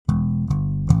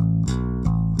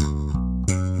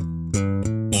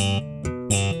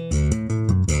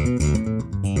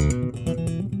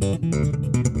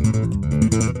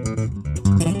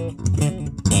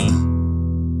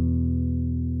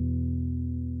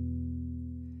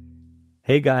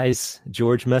Hey guys,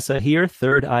 George Mesa here,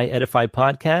 Third Eye Edify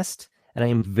podcast, and I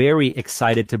am very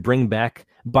excited to bring back,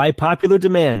 by popular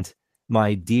demand,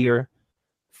 my dear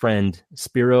friend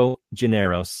Spero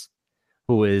Gineros,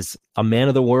 who is a man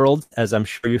of the world, as I'm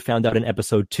sure you found out in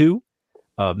episode 2,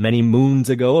 many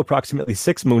moons ago, approximately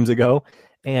 6 moons ago,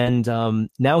 and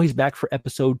now he's back for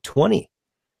episode 20.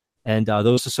 And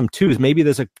those are some twos. Maybe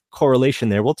there's a correlation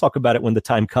there. We'll talk about it when the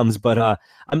time comes. But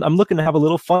I'm looking to have a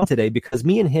little fun today because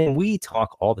me and him, we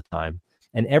talk all the time.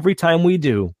 And every time we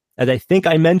do, as I think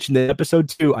I mentioned in episode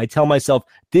 2, I tell myself,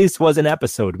 this was an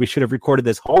episode. We should have recorded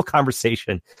this whole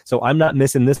conversation. So I'm not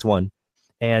missing this one.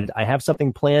 And I have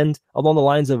something planned along the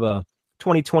lines of a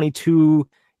 2022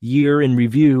 year in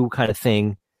review kind of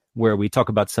thing, where we talk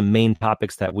about some main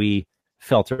topics that we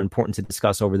felt are important to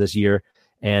discuss over this year.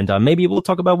 And maybe we'll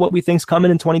talk about what we think's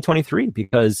coming in 2023,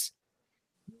 because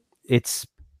it's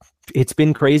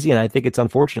been crazy, and I think it's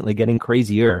unfortunately getting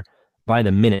crazier by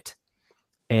the minute.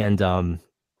 And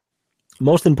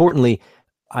most importantly,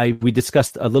 we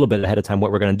discussed a little bit ahead of time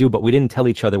what we're going to do, but we didn't tell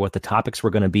each other what the topics were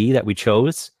going to be that we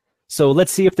chose. So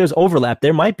let's see if there's overlap.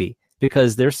 There might be,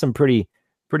 because there's some pretty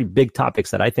big topics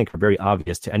that I think are very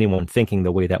obvious to anyone thinking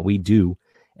the way that we do.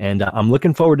 And I'm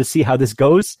looking forward to see how this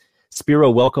goes.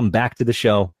 Spero, welcome back to the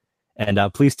show. And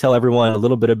please tell everyone a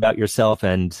little bit about yourself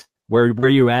and where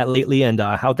you're at lately and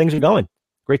how things are going.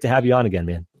 Great to have you on again,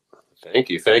 man. Thank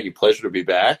you. Pleasure to be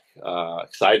back.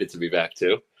 Excited to be back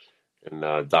too,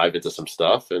 and dive into some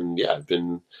stuff. And yeah, I've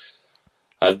been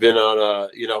on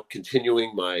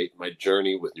continuing my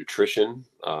journey with nutrition,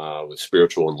 with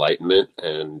spiritual enlightenment,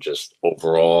 and just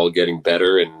overall getting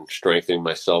better and strengthening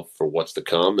myself for what's to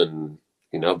come, and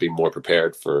being more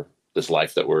prepared for this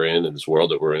life that we're in and this world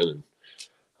that we're in. And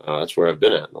that's where I've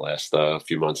been at in the last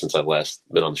few months since I've last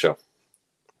been on the show.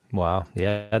 Wow.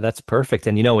 Yeah, that's perfect.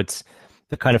 And it's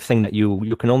the kind of thing that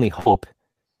you can only hope,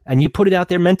 and you put it out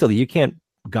there mentally. You can't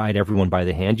guide everyone by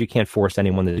the hand. You can't force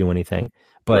anyone to do anything,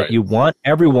 but right. You want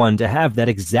everyone to have that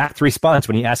exact response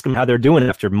when you ask them how they're doing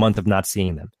after a month of not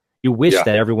seeing them. You wish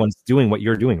that everyone's doing what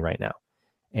you're doing right now.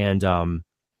 And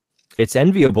it's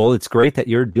enviable. It's great that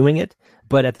you're doing it,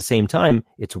 but at the same time,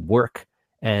 it's work,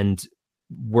 and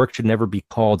work should never be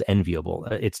called enviable.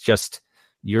 It's just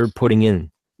you're putting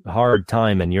in hard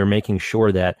time, and you're making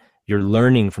sure that you're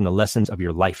learning from the lessons of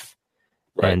your life.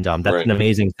 Right. And that's an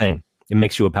amazing thing. It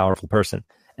makes you a powerful person.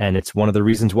 And it's one of the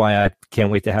reasons why I can't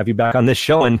wait to have you back on this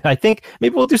show. And I think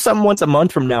maybe we'll do something once a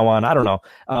month from now on. I don't know.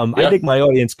 I think my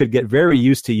audience could get very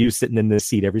used to you sitting in this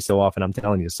seat every so often. I'm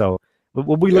telling you. So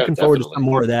we'll be looking forward to some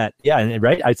more of that. Yeah,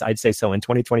 right? I'd say so in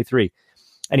 2023.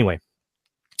 Anyway,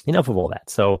 enough of all that.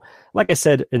 So like I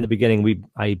said in the beginning, we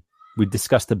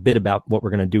discussed a bit about what we're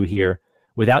going to do here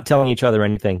without telling each other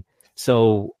anything.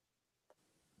 So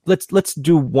let's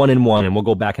do one and one, and we'll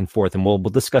go back and forth, and we'll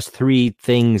discuss 3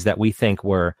 things that we think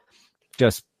were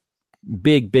just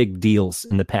big deals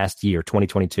in the past year,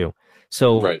 2022.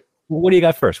 So what do you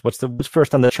got first? What's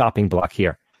first on the chopping block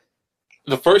here?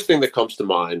 The first thing that comes to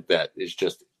mind that is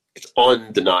just, it's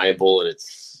undeniable, and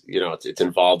it's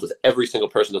involved with every single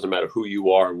person, doesn't matter who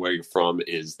you are and where you're from,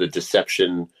 is the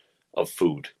deception of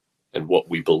food and what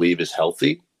we believe is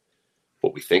healthy,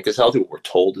 what we think is healthy, what we're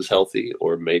told is healthy,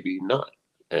 or maybe not.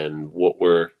 And what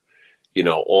we're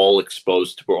all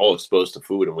exposed to. We're all exposed to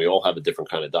food, and we all have a different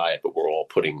kind of diet, but we're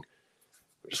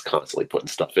just constantly putting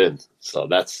stuff in. So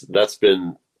that's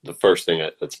been the first thing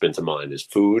that's been to mind, is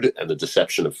food and the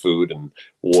deception of food, and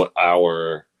what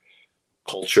our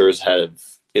cultures have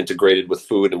integrated with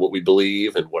food, and what we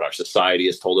believe, and what our society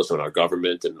has told us, and our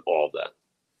government, and all of that.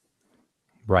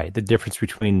 Right. The difference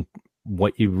between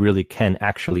what you really can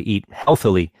actually eat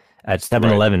healthily at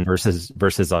 7-Eleven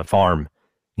versus a farm,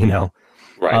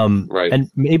 Right. And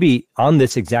maybe on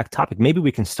this exact topic, maybe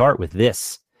we can start with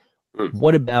this.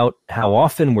 What about how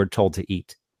often we're told to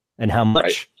eat and how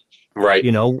much? Right.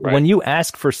 When you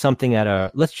ask for something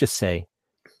let's just say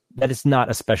that it's not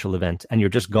a special event, and you're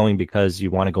just going because you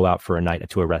want to go out for a night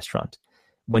to a restaurant.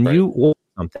 When you order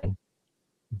something,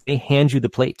 they hand you the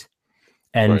plate,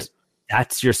 and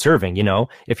that's your serving.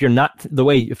 If you're not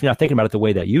thinking about it the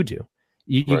way that you do,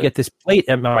 you get this plate.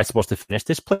 Am I supposed to finish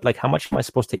this plate? Like, how much am I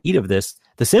supposed to eat of this?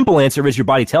 The simple answer is your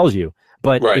body tells you,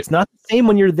 but it's not the same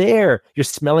when you're there. You're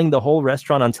smelling the whole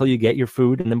restaurant until you get your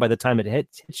food, and then by the time it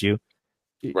hits you,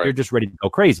 you're just ready to go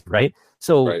crazy, right?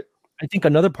 So I think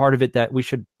another part of it that we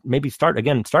should maybe start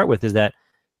with is that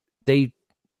they,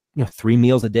 3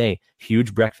 meals a day,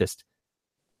 huge breakfast.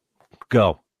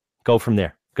 Go from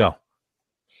there. Go.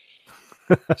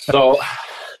 So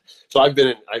I've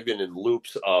been in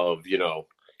loops of,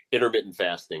 intermittent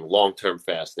fasting, long-term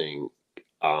fasting,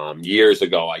 Years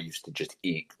ago, I used to just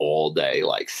eat all day,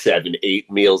 like 7,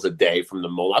 8 meals a day from the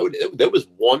moment. There was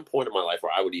one point in my life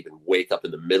where I would even wake up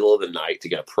in the middle of the night to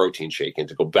get a protein shake and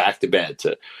to go back to bed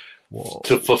to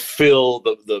fulfill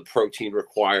the protein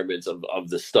requirements of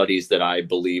the studies that I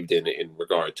believed in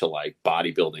regard to like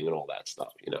bodybuilding and all that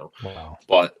stuff, you know. Wow.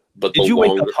 But did you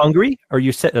wake up hungry, or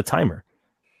you set a timer?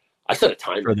 I set a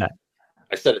timer for that.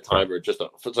 I set a timer,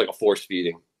 it's like a force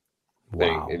feeding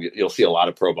thing. Wow. And you'll see a lot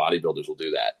of pro bodybuilders will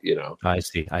do that, you know. I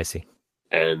see.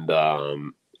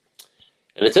 And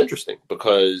it's interesting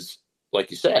because,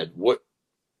 like you said, what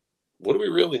do we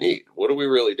really need? What are we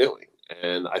really doing?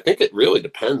 And I think it really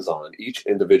depends on each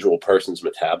individual person's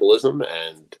metabolism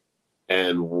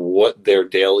and what their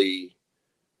daily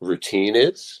routine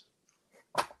is.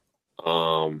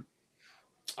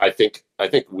 I think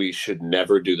we should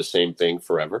never do the same thing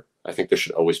forever. I think there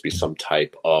should always be some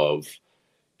type of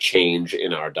change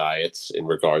in our diets in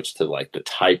regards to like the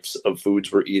types of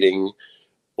foods we're eating,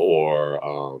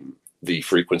 or the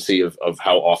frequency of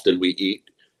how often we eat,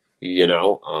 you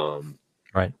know.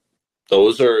 Right.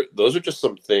 Those are just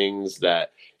some things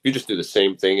that if you just do the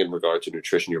same thing in regard to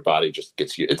nutrition, your body just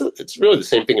gets you. It's really the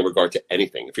same thing in regard to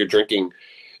anything.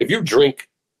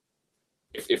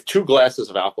 If 2 glasses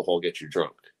of alcohol get you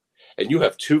drunk, and you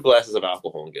have 2 glasses of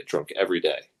alcohol and get drunk every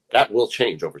day, that will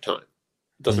change over time.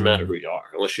 It doesn't matter who you are,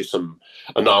 unless you're some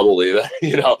anomaly that,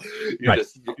 you know,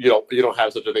 you don't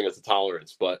have such a thing as a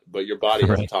tolerance, but your body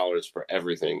has a tolerance for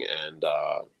everything. And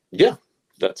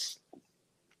that's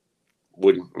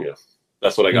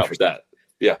what I got with that.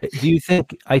 Yeah. Do you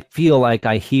think, I feel like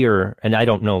I hear, and I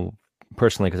don't know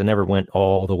personally because I never went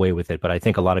all the way with it, but I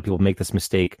think a lot of people make this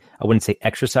mistake. I wouldn't say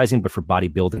exercising, but for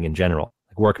bodybuilding in general,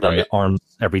 like working on the arms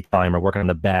every time, or working on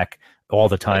the back all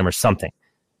the time, or something.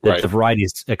 The variety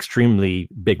is extremely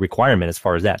big requirement as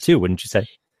far as that too, wouldn't you say?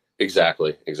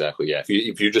 Exactly. Yeah.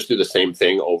 If you just do the same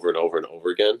thing over and over and over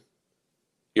again,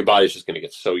 your body's just going to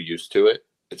get so used to it.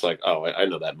 It's like, oh, I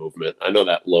know that movement. I know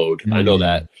that load. I know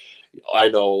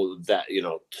that, you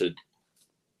know, to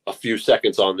a few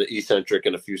seconds on the eccentric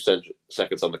and a few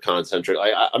seconds on the concentric.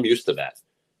 I'm used to that.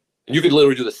 And you could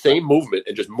literally do the same movement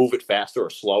and just move it faster or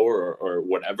slower or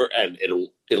whatever, and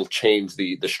it'll change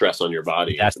the stress on your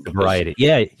body. That's the variety.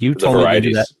 Yeah, you told me to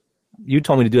do that. You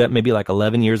told me to do that maybe like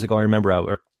 11 years ago. I remember,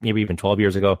 or maybe even 12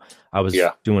 years ago. I was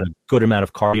doing a good amount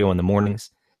of cardio in the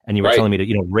mornings, and you were telling me to,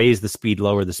 you know, raise the speed,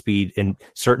 lower the speed in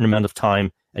certain amount of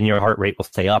time, and your heart rate will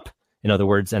stay up. In other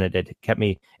words, and it kept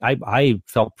me. I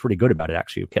felt pretty good about it,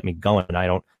 actually. It kept me going, and I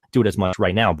don't do it as much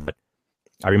right now, but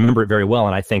I remember it very well,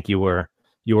 and I think you were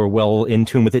well in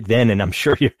tune with it then, and I'm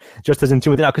sure you're just as in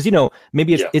tune with it now. Because, you know,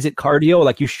 maybe is it cardio?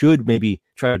 Like, you should maybe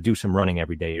try to do some running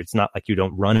every day. It's not like you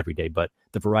don't run every day, but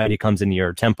the variety comes in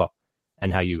your tempo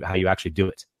and how you actually do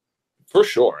it. For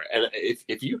sure. And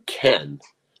if you can,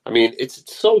 I mean, it's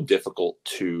so difficult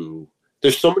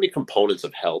there's so many components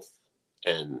of health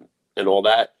and all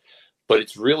that, but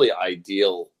it's really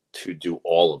ideal to do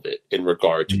all of it in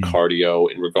regard to cardio,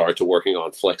 in regard to working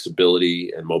on flexibility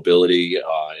and mobility,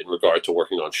 in regard to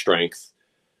working on strength,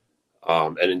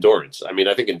 and endurance. I mean,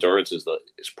 I think endurance is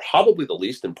probably the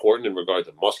least important in regard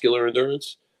to muscular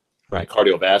endurance. Right.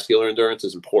 Cardiovascular endurance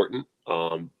is important.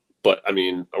 But I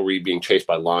mean, are we being chased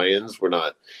by lions? We're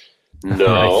not.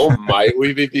 No. Might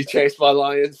we be chased by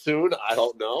lions soon? I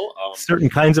don't know. Certain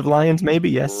kinds of lions, maybe.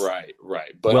 Yes. Right.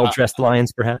 But well-dressed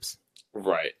lions, perhaps.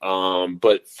 Right.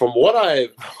 But from what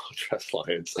I've dressed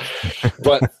lions,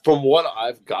 but from what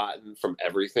I've gotten from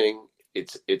everything,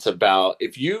 it's about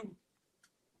if you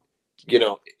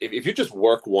just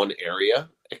work one area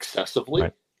excessively.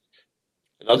 Right.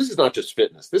 Now, this is not just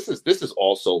fitness. This is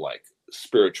also like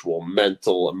spiritual,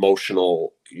 mental,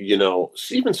 emotional, you know,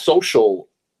 even social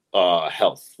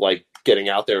health, like getting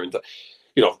out there. And,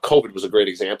 you know, COVID was a great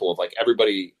example of like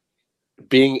everybody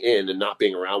being in and not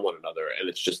being around one another.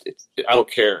 And I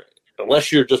don't care,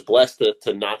 unless you're just blessed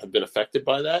to not have been affected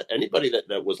by that. Anybody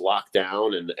that was locked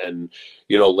down and,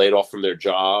 you know, laid off from their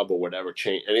job or whatever,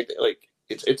 change anything, like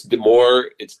it's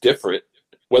different,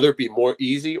 whether it be more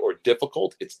easy or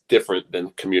difficult, it's different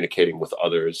than communicating with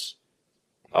others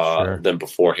than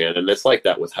beforehand. And it's like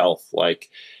that with health. Like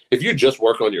if you just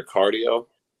work on your cardio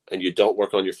and you don't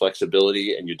work on your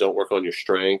flexibility and you don't work on your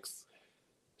strength,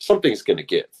 something's going to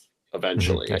give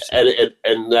eventually.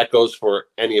 And that goes for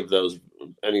any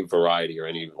variety or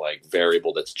any like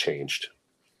variable that's changed.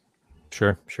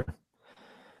 Sure.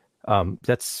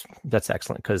 That's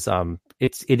excellent, because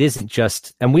it isn't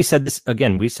just, and we said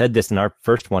this in our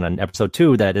first one on episode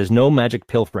 2, that there's no magic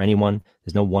pill for anyone.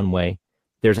 There's no one way.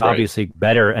 There's obviously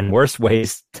better and worse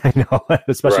ways,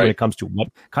 especially when it comes to what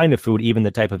kind of food, even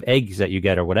the type of eggs that you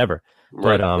get or whatever.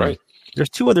 But there's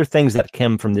two other things that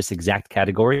came from this exact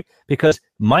category, because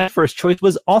my first choice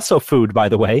was also food, by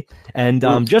the way. And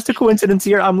just a coincidence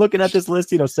here, I'm looking at this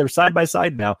list, they're side by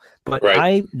side now. But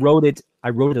I wrote it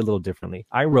a little differently.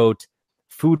 I wrote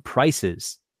food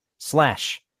prices /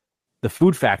 the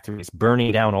food factories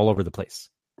burning down all over the place.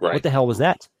 What the hell was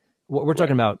that? We're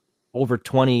talking about over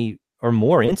 20 or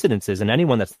more incidences, and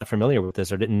anyone that's not familiar with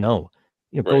this or didn't know,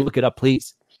 go look it up,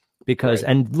 please. Because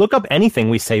and look up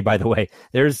anything we say, by the way.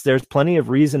 There's plenty of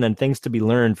reason and things to be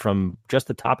learned from just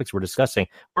the topics we're discussing.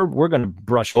 We're going to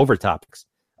brush over topics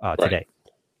today.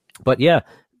 But yeah,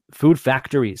 food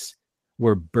factories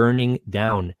were burning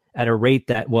down at a rate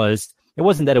that it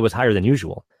wasn't that it was higher than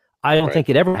usual. I don't think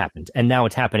it ever happened, and now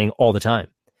it's happening all the time.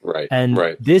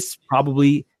 This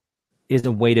probably is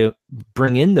a way to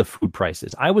bring in the food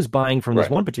prices. I was buying from this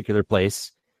one particular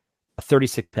place a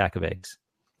 36-pack of eggs,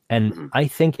 and I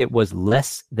think it was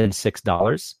less than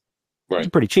 $6. It's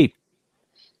pretty cheap.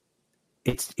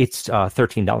 It's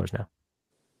 $13 now.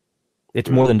 It's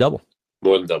more than double.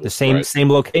 More than double. The same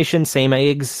location, same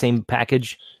eggs, same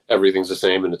package. Everything's the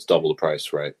same, and it's double the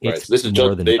price, right? This is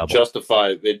just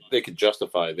they could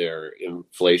justify their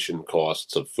inflation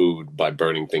costs of food by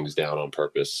burning things down on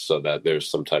purpose, so that there's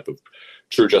some type of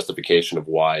true justification of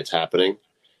why it's happening.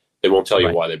 They won't tell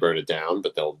you why they burn it down,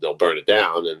 but they'll burn it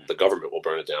down, and the government will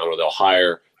burn it down, or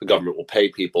the government will pay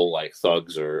people like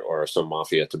thugs or some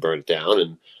mafia to burn it down,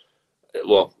 and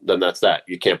well, then that's that.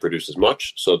 You can't produce as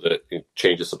much, so that it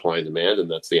changes supply and demand, and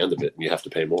that's the end of it, and you have to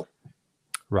pay more.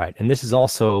 Right. And this is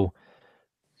also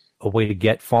a way to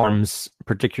get farms,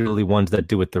 particularly ones that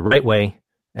do it the right way.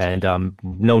 And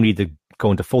no need to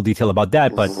go into full detail about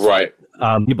that, but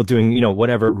people doing,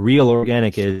 whatever real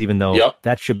organic is, even though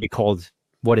that should be called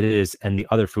what it is, and the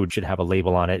other food should have a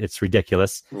label on it. It's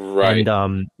ridiculous. And,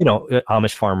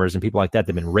 Amish farmers and people like that,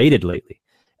 they've been raided lately.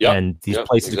 And these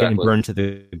places are getting burned to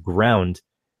the ground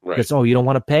because, you don't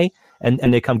want to pay?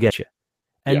 And they come get you.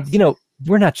 And,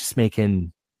 we're not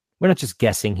just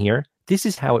guessing here. This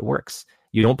is how it works.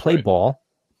 You don't play ball.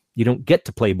 You don't get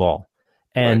to play ball.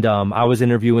 And I was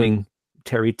interviewing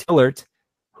Terry Tillert,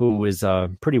 who is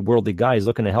a pretty worldly guy. He's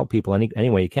looking to help people any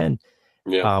way he can.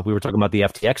 We were talking about the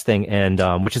FTX thing,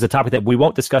 and which is a topic that we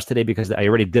won't discuss today because I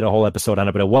already did a whole episode on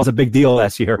it, but it was a big deal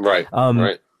last year.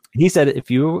 He said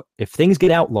if things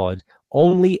get outlawed,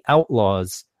 only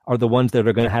outlaws are the ones that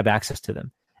are going to have access to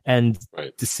them. And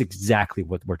this is exactly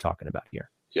what we're talking about here.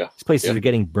 These places are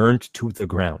getting burnt to the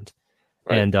ground.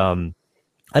 And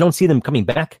I don't see them coming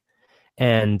back.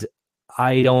 And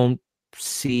I don't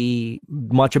see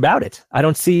much about it. I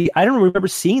don't remember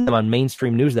seeing them on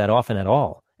mainstream news that often at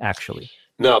all, actually.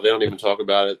 No, they don't even talk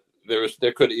about it.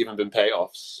 There could have even been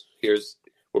payoffs.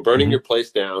 We're burning your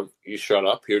place down. You shut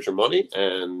up. Here's your money.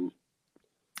 And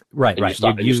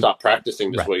you stop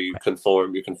practicing this way. You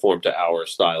conform to our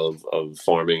style of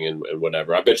farming and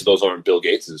whatever. I bet you those aren't Bill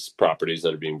Gates's properties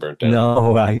that are being burnt down.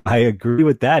 No, I agree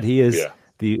with that. He is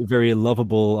the very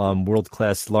lovable,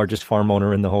 world-class, largest farm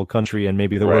owner in the whole country, and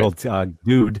maybe the world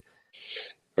dude.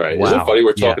 Right. Wow. Isn't it funny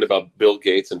we're talking about Bill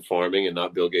Gates and farming and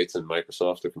not Bill Gates and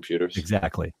Microsoft or computers?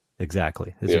 Exactly. It's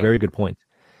a very good point.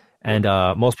 And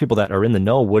most people that are in the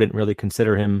know wouldn't really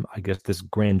consider him, I guess, this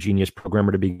grand genius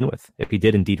programmer to begin with, if he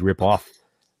did indeed rip off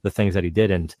the things that he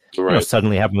did and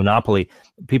suddenly have a monopoly.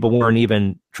 People weren't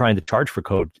even trying to charge for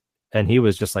code. And he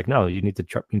was just like, no,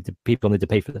 people need to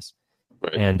pay for this.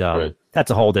 And that's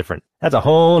a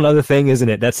whole other thing, isn't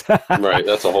it? That's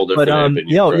That's a whole different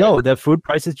But the food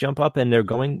prices jump up and they're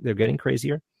getting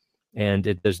crazier.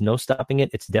 And there's no stopping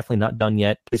it. It's definitely not done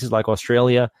yet. Places like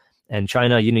Australia and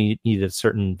China, you need a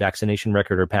certain vaccination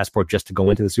record or passport just to go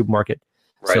into the supermarket.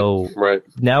 So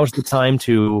now's the time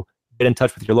to get in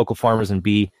touch with your local farmers and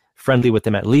be friendly with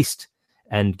them at least,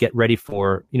 and get ready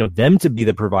for them to be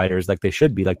the providers like they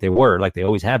should be, like they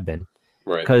always have been.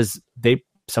 Because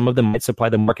some of them might supply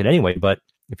the market anyway, but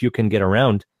if you can get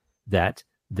around that,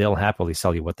 they'll happily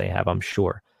sell you what they have, I'm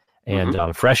sure,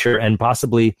 and fresher and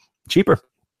possibly cheaper.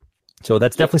 So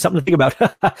that's definitely something to think about.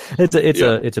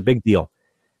 It's a big deal.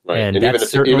 And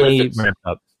that's certainly ramped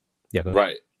up.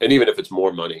 And even if it's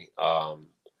more money,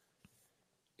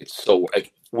 it's so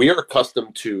we are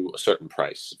accustomed to a certain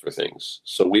price for things.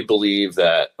 So we believe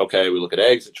that, we look at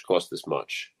eggs, it should cost this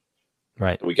much.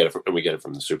 And we get it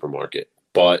from the supermarket.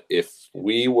 But if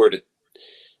we were to,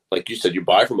 like you said, you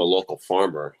buy from a local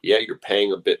farmer, you're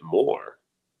paying a bit more,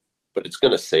 but it's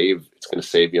going to save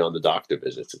you on the doctor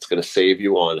visits. It's going to save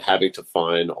you on having to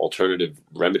find alternative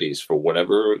remedies for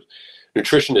whatever.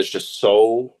 Nutrition is just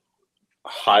so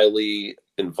highly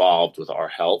involved with our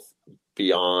health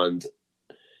beyond.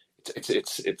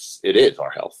 It is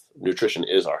our health. Nutrition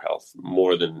is our health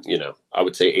more than, I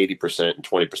would say 80% and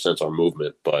 20% is our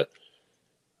movement, but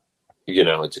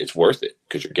it's worth it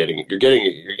because you're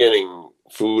getting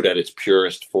food at its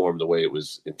purest form, the way it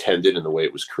was intended and the way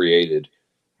it was created,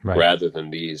 right, rather than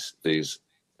these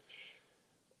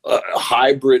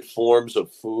hybrid forms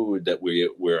of food that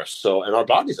we're so, and our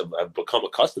bodies have become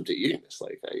accustomed to eating this.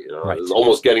 Like, right. It's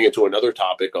almost getting into another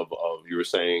topic of you were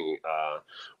saying,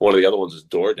 one of the other ones is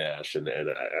DoorDash. And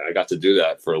I got to do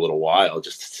that for a little while,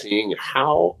 just seeing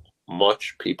how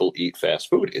much people eat fast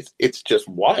food. It's just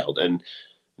wild. And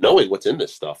knowing what's in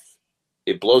this stuff,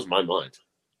 it blows my mind.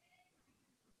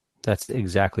 That's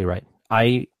exactly right.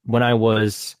 When I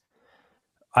was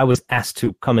asked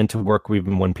to come into work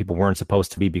even when people weren't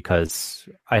supposed to be, because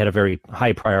I had a very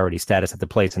high priority status at the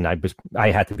place and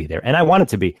I had to be there and I wanted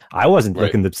to be. I wasn't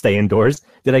looking to stay indoors.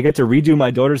 Did I get to redo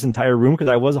my daughter's entire room because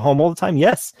I was home all the time?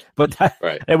 Yes. But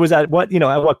it was at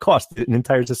what cost? An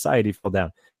entire society fell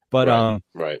down. But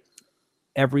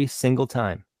every single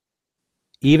time,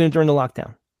 even during the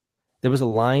lockdown, there was a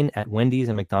line at Wendy's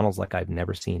and McDonald's like I've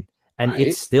never seen. And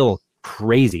it's still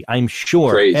crazy. I'm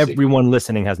sure everyone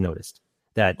listening has noticed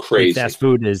that fast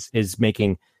food is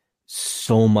making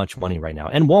so much money right now.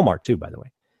 And Walmart too, by the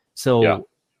way. So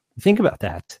think about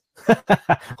that.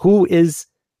 Who is,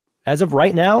 as of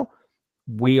right now,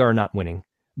 we are not winning,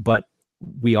 but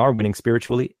we are winning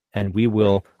spiritually, and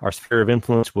our sphere of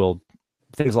influence will,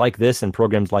 things like this and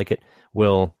programs like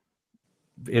it'll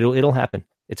happen.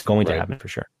 It's going to happen for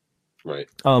sure. Right.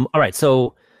 All right.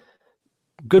 So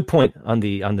good point on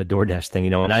the DoorDash thing,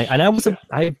 and I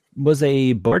was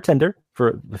a bartender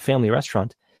for a family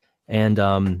restaurant, and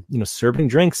serving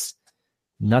drinks,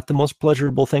 not the most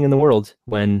pleasurable thing in the world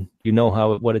when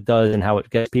what it does and how it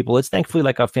gets people. It's thankfully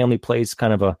like a family place,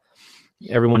 kind of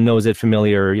everyone knows it,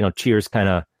 familiar, Cheers, kind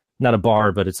of not a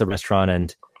bar, but it's a restaurant,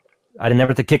 and I never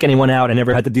had to kick anyone out. I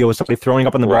never had to deal with somebody throwing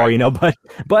up on the bar,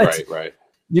 but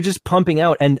you're just pumping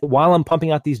out. And while I'm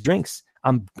pumping out these drinks,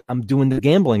 I'm doing the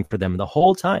gambling for them the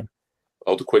whole time.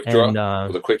 Oh, the quick draw,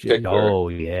 the quick pick. Oh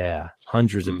yeah,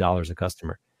 hundreds of dollars a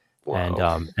customer,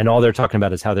 and all they're talking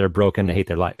about is how they're broken and hate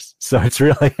their lives. So it's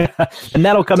really, and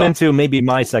that'll come into maybe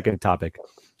my second topic.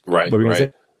 Right. What were you gonna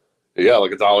say? Yeah,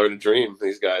 like $1 in a dream.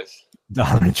 These guys.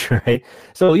 Right.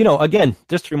 So again,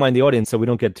 just to remind the audience, so we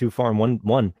don't get too far in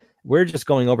one, we're just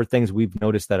going over things we've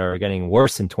noticed that are getting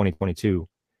worse in 2022.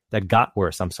 That got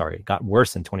worse in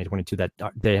 2022, that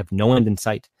they have no end in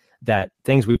sight, that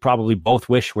things we probably both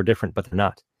wish were different, but they're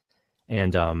not.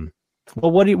 And,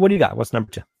 what do you got? What's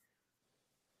number 2?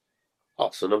 Oh,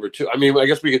 so number 2, I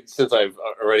guess we could, since I've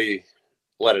already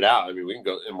let it out, we can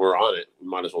go, and we're on it. We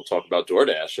might as well talk about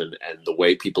DoorDash and the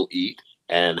way people eat,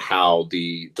 and how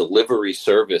the delivery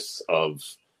service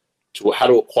how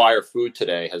to acquire food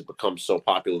today has become so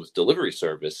popular with delivery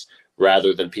service,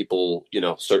 rather than people,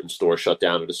 certain stores shut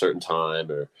down at a certain time,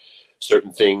 or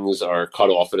certain things are cut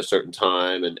off at a certain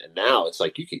time. And now it's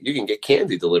like you can get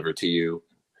candy delivered to you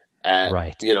at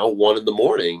 1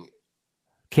 a.m.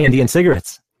 Candy and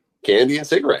cigarettes,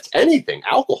 anything,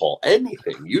 alcohol,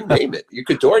 anything, you name it. You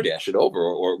could DoorDash it over,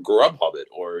 or Grubhub it,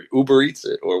 or Uber Eats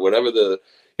it, or whatever the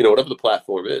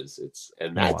platform is.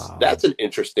 That's an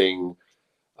interesting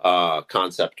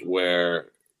concept, where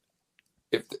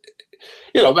if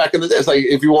back in the day, it's like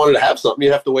if you wanted to have something,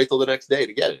 you'd have to wait till the next day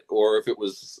to get it. Or if it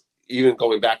was even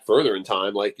going back further in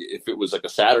time, like if it was like a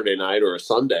Saturday night or a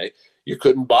Sunday, you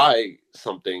couldn't buy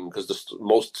something because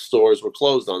most stores were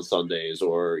closed on Sundays,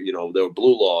 or there were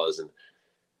blue laws. And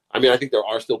I think there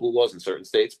are still blue laws in certain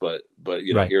states, but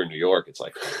here in New York, it's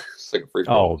like a free.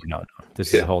 Oh no,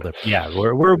 this is a whole different. Yeah,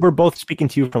 we're both speaking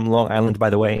to you from Long Island, by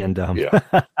the way, and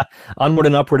onward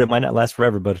and upward. It might not last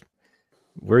forever, but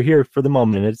we're here for the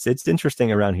moment. It's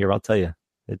interesting around here. I'll tell you,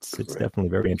 it's definitely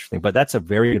very interesting. But that's a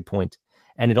very good point,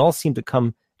 and it all seemed to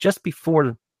come just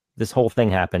before this whole thing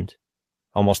happened,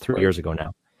 almost 3 years ago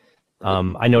now.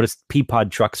 I noticed Peapod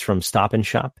trucks from Stop and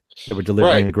Shop that were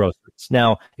delivering the groceries.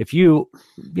 Now, if you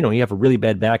have a really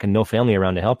bad back and no family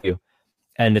around to help you,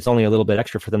 and it's only a little bit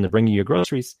extra for them to bring you your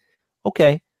groceries,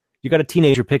 okay, you got a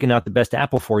teenager picking out the best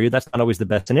apple for you. That's not always the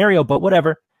best scenario, but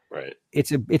whatever. Right.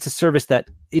 It's a service that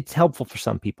it's helpful for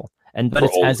some people, but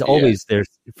it's as always there's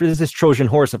this Trojan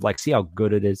horse of like, see how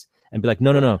good it is, and be like,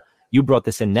 no, you brought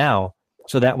this in now,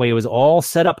 so that way it was all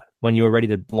set up when you were ready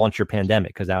to launch your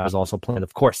pandemic, because that was also planned,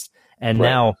 of course. And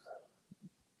now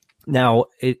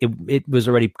it was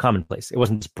already commonplace. It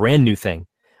wasn't this brand new thing.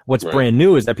 What's brand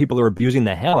new is that people are abusing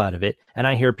the hell out of it. And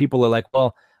I hear people are like,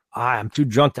 well, I'm too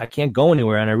drunk. I can't go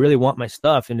anywhere. And I really want my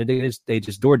stuff. And they just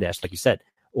DoorDash, like you said.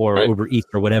 or Uber Eats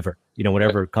or whatever,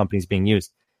 whatever company's being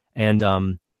used. And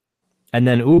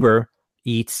then Uber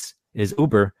Eats is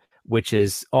Uber, which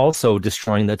is also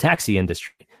destroying the taxi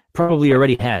industry. Probably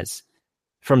already has.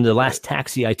 From the last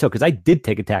taxi I took, because I did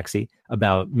take a taxi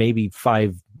about maybe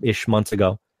 5-ish months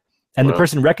ago. And the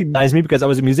person recognized me because I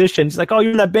was a musician. She's like, "Oh,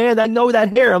 you're in that band. I know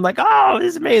that hair." I'm like, "Oh, this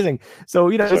is amazing." So,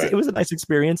 it was a nice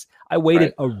experience. I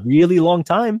waited a really long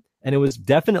time, and it was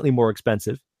definitely more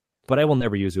expensive, but I will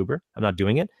never use Uber. I'm not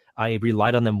doing it. I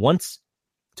relied on them once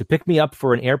to pick me up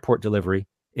for an airport delivery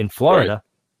in Florida.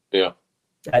 Yeah.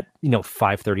 At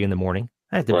 5:30 in the morning.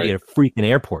 I had to be at a freaking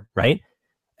airport, right?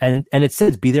 And it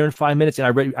says be there in 5 minutes, and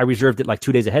I reserved it like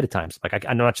 2 days ahead of time. So like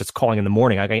I'm not just calling in the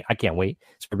morning. I can't wait.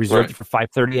 So I reserved it for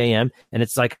 5:30 a.m. And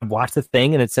it's like I watched the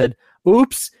thing, and it said,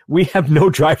 "Oops, we have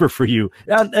no driver for you."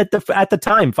 At the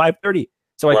time, 5:30.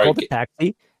 So I called the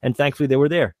taxi, and thankfully they were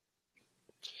there.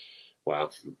 Wow.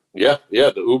 Yeah.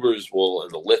 The Ubers will, and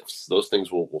the Lyfts, those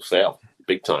things will fail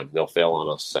big time. They'll fail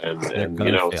on us, and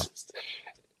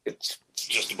it's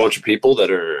just a bunch of people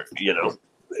that are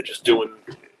they're just doing.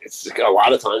 It's a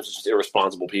lot of times it's just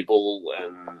irresponsible people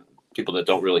and people that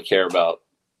don't really care about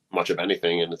much of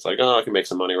anything. And it's like, oh, I can make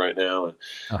some money right now,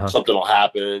 and something will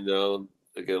happen.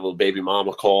 They get a little baby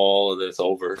mama call, and then it's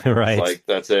over. Right. It's like,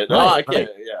 that's it. No, I can't.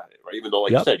 Yeah. Even though,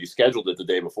 like you said, you scheduled it the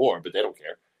day before, but they don't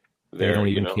care. They don't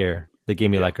even care. They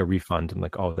gave me like a refund. I'm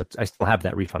like, oh, I still have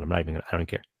that refund. I don't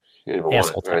care.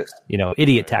 Asshole tax.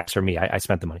 Idiot tax for me. I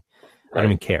spent the money. I don't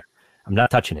even care. I'm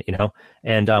not touching it,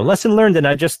 and lesson learned. And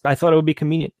I thought it would be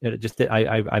convenient.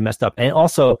 I messed up. And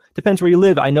also depends where you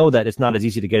live. I know that it's not as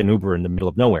easy to get an Uber in the middle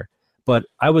of nowhere, but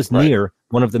I was near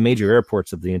one of the major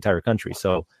airports of the entire country.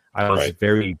 So I was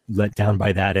very let down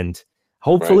by that. And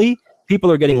hopefully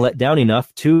people are getting let down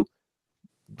enough to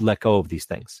let go of these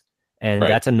things. And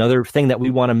that's another thing that we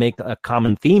want to make a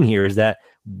common theme here is that,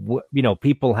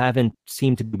 people haven't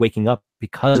seemed to be waking up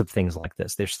because of things like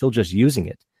this. They're still just using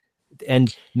it.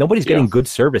 And nobody's getting good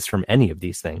service from any of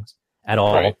these things at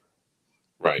all.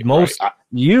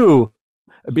 You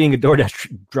being a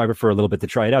DoorDash driver for a little bit to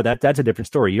try it out, that's a different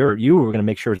story. You were going to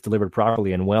make sure it's delivered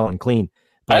properly and well and clean.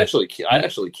 But I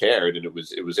actually cared, and it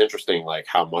was interesting, like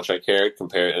how much I cared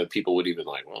compared, and people would even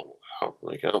like, well, wow,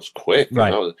 like that was quick,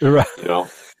 right?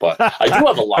 But I do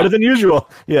have a lot better than usual,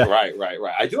 right.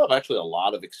 I do have actually a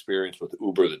lot of experience with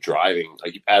Uber, the driving,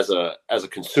 like as a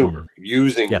consumer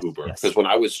using Uber, because when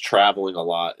I was traveling a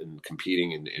lot and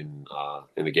competing in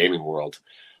the gaming world,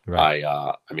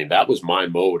 I mean that was my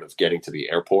mode of getting to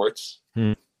the airports.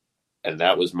 And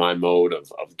that was my mode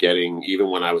of getting,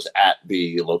 even when I was at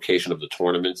the location of the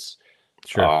tournaments,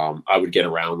 I would get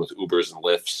around with Ubers and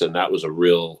Lyfts. And that was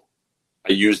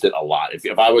I used it a lot.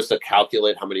 If I was to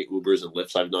calculate how many Ubers and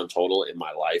Lyfts I've done total in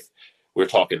my life, we're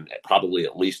talking probably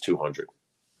at least 200.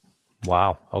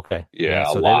 Wow. Okay. Yeah,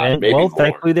 so a lot. Maybe more.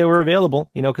 Thankfully they were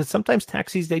available, because sometimes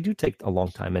taxis, they do take a long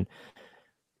time. And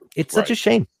it's such a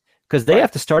shame. Because they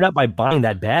have to start out by buying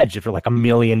that badge for like $1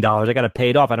 million. I got to pay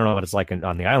it off. I don't know what it's like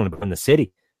on the island, but in the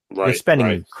city, they're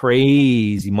spending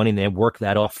crazy money. And they work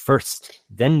that off first.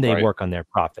 Then they work on their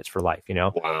profits for life,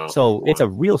 Wow. So it's a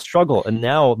real struggle. And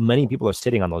now many people are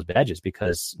sitting on those badges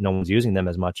because no one's using them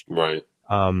as much. Right.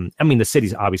 I mean, the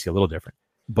city's obviously a little different,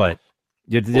 but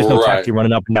there's no taxi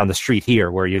running up and down the street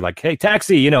here where you're like, hey,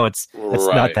 taxi, it's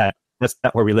not that. That's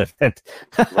not where we live.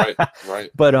 Right.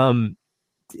 But,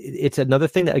 it's another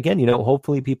thing that, again,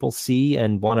 hopefully people see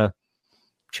and want to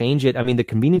change it. I mean, the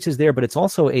convenience is there, but it's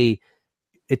also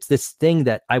it's this thing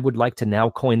that I would like to now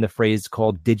coin the phrase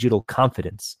called digital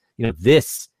confidence.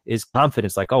 This is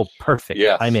confidence, like, oh, perfect.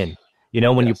 Yes. I'm in.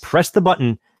 When you press the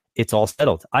button, it's all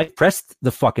settled. I pressed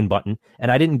the fucking button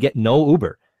and I didn't get no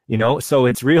Uber, so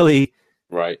it's really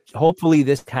hopefully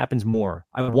this happens more.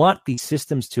 I want these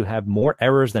systems to have more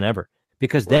errors than ever,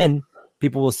 because then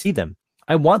people will see them.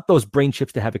 I want those brain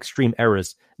chips to have extreme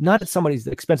errors, not at the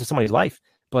expense of somebody's life,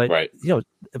 but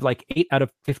like 8 out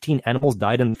of 15 animals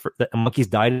died monkeys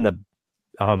died in the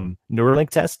Neuralink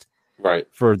test.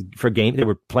 For game, they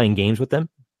were playing games with them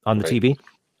on the TV.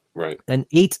 And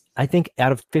 8, I think,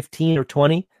 out of 15 or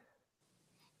 20.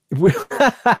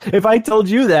 If I told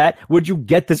you that, would you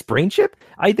get this brain chip?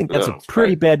 I think that's a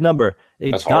pretty bad number.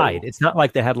 They died. Horrible. It's not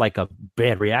like they had like a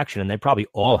bad reaction, and they probably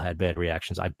all had bad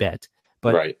reactions, I bet.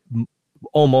 But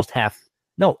almost half,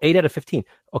 8 out of 15.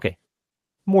 Okay.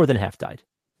 More than half died.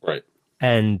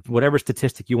 And whatever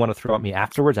statistic you want to throw at me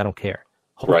afterwards, I don't care.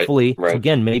 Hopefully,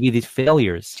 again, maybe these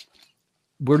failures,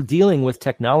 we're dealing with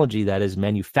technology that is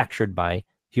manufactured by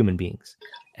human beings.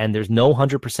 And there's no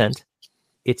 100%.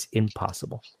 It's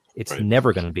impossible. It's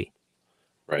never going to be.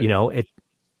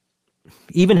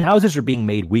 Even houses are being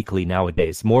made weekly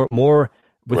nowadays. More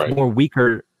with more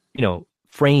weaker,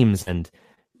 frames, and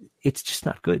it's just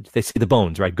not good. They say the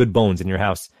bones, right? Good bones in your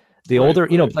house. The older,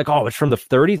 like, oh, it's from the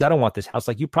 30s. I don't want this house.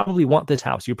 Like, you probably want this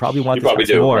house. You probably want this house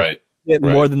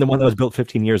more than the one that was built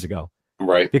 15 years ago.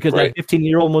 Right. Because that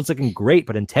 15-year-old one's looking great,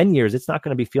 but in 10 years, it's not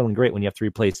going to be feeling great when you have to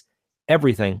replace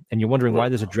everything. And you're wondering why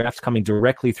there's a draft coming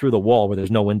directly through the wall where there's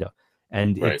no window.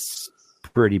 And it's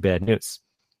pretty bad news.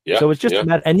 Yeah. So it's just a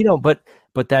matter, and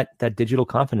but that digital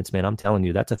confidence, man, I'm telling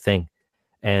you, that's a thing.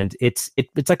 And it's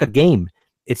like a game.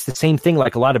 It's the same thing.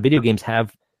 Like a lot of video games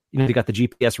have, they got the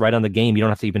GPS right on the game. You don't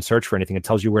have to even search for anything. It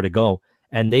tells you where to go.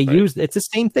 And they it's the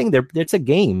same thing. It's a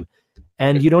game.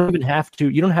 And you don't even have to,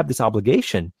 you don't have this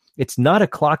obligation. It's not a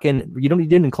clock in. You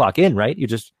didn't clock in, right? You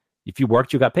just, if you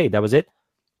worked, you got paid. That was it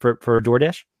for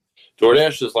DoorDash?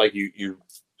 DoorDash is like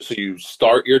so you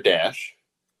start your dash,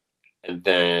 and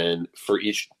then for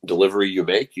each delivery you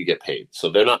make, you get paid. So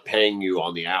they're not paying you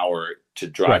on the hour to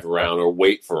drive around or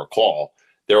wait for a call.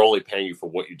 They're only paying you for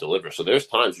what you deliver. So there's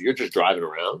times you're just driving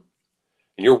around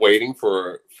and you're waiting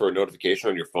for a notification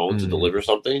on your phone to deliver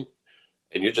something,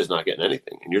 and you're just not getting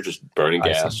anything, and you're just burning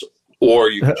gas.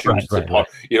 Or you can choose to park.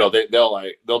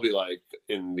 They'll be like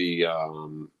in the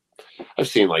I've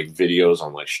seen like videos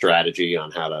on like strategy on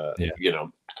how to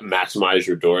maximize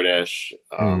your DoorDash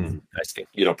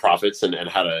profits and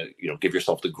how to give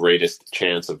yourself the greatest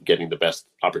chance of getting the best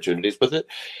opportunities with it.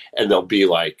 And they'll be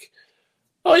like,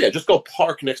 oh yeah, just go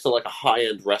park next to like a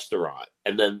high-end restaurant,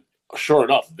 and then sure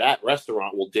enough, that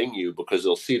restaurant will ding you because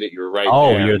they'll see that you're right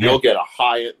there. You'll get a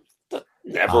high-end. That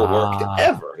never worked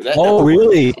ever. That never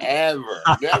really? Ever,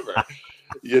 never.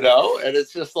 And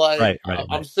it's just like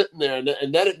I'm sitting there, and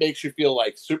then it makes you feel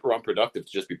like super unproductive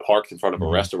to just be parked in front of a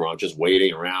restaurant, just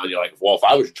waiting around. You're like, well, if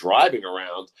I was driving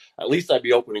around, at least I'd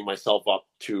be opening myself up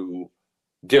to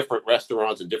different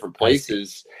restaurants and different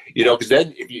places. Because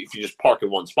then if you just park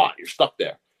in one spot, you're stuck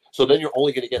there. So then you're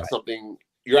only going to get something.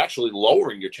 You're actually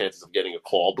lowering your chances of getting a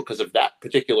call, because if that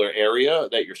particular area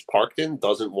that you're parked in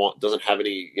doesn't have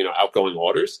any outgoing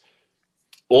orders,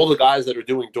 all the guys that are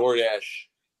doing DoorDash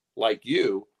like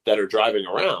you that are driving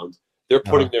around, they're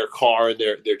putting their car and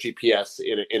their GPS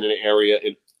in an area,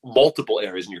 in multiple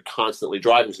areas, and you're constantly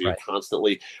driving, so you're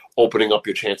constantly opening up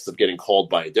your chances of getting called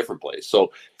by a different place.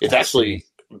 So it's actually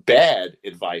bad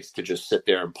advice to just sit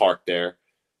there and park there.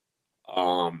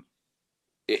 And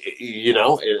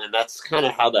that's kind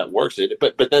of how that works.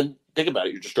 But then think about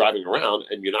it: you're just driving around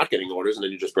and you're not getting orders, and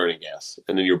then you're just burning gas,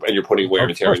 and then you're putting wear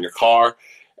and tear in your car,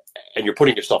 and you're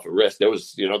putting yourself at risk.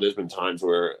 There's been times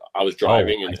where I was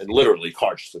driving and literally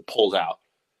car just pulls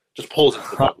into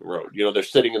the fucking road. They're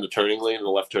sitting in the turning lane, in the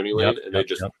left turning lane, and they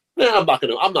just, I'm not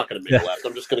gonna make a left.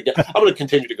 I'm gonna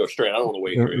continue to go straight. I don't want to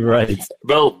wait here. Right.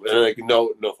 Boom, and like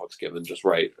no fucks given, just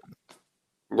right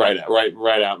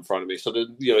out in front of me. So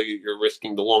then you're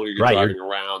risking, the longer you're driving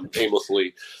around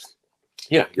aimlessly.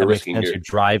 Yeah, you're risking. You're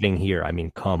driving here. I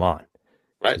mean, come on.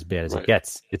 Right. As bad as it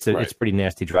gets. It's pretty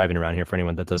nasty driving around here for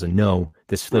anyone that doesn't know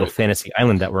this little fantasy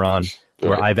island that we're on,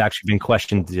 where I've actually been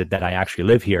questioned that I actually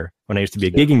live here. When I used to be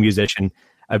a gigging musician,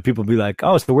 people be like,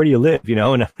 "Oh, so where do you live?"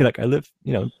 And I'd be like, "I live,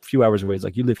 a few hours away." It's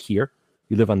like, "You live here?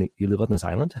 You live on this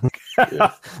island?"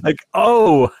 Like,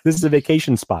 oh, this is a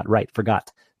vacation spot, right?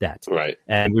 Forgot that. Right.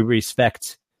 And we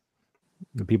respect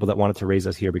the people that wanted to raise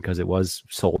us here because it was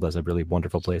sold as a really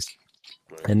wonderful place.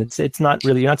 Right. And it's not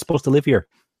really, you're not supposed to live here.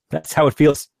 That's how it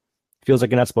feels. It feels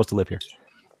like you're not supposed to live here.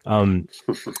 And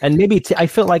maybe I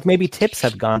feel like maybe tips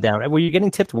have gone down. Were you getting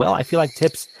tipped well? I feel like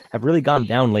tips have really gone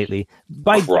down lately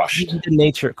by the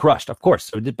nature, crushed, of course.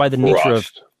 So by the nature of,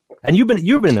 and you've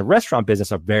been in the restaurant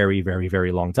business a very, very,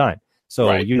 very long time.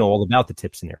 So you know all about the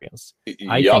tip scenarios.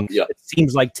 I think it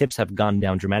seems like tips have gone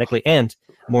down dramatically, and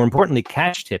more importantly,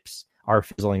 cash tips are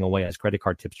fizzling away as credit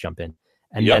card tips jump in,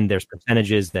 and then there's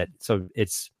percentages so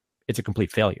it's a complete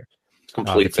failure.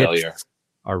 Complete failure.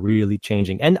 Are really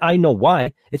changing, and I know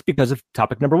why. It's because of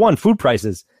topic number one: food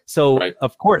prices. So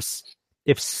of course,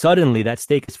 if suddenly that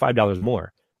steak is $5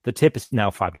 more, the tip is now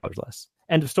 $5 less.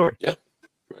 End of story. Yeah,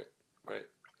 right.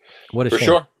 What a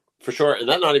shame. For sure, and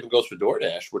that not even goes for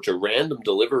DoorDash, which are random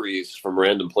deliveries from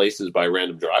random places by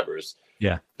random drivers.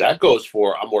 Yeah, that goes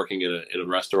for. I'm working in a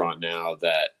restaurant now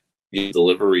that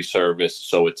delivery service,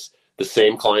 so it's the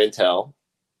same clientele,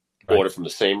 order from the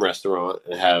same restaurant,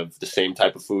 and have the same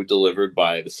type of food delivered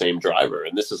by the same driver.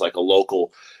 And this is like a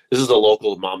local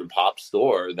mom and pop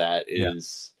store that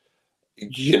is,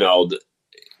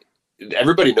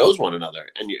 everybody knows one another,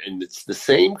 and it's the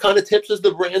same kind of tips as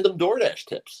the random DoorDash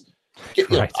tips.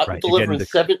 I'm delivering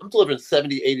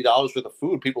 $70-$80 worth of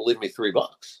food. People leave me $3,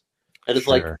 and it's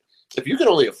like, if you can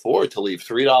only afford to leave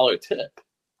 $3 tip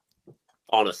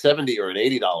on a $70 or an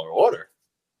 $80 order,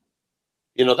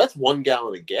 that's 1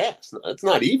 gallon of gas. That's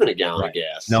not even a gallon of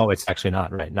gas. No, it's actually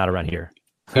not, right? Not around here.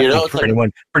 It's for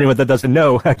anyone that doesn't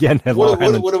know, again,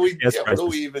 what are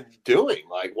we even doing?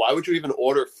 Like, why would you even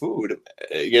order food?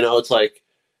 It's like,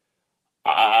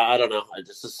 I don't know.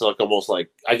 It's like almost like,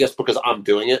 I guess because I'm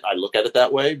doing it, I look at it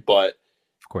that way. But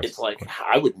of course, it's like,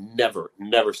 I would never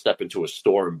step into a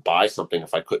store and buy something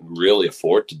if I couldn't really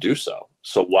afford to do so.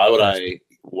 So why would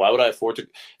I afford to,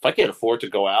 if I can't afford to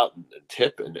go out and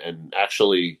tip and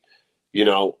actually,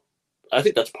 I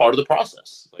think that's part of the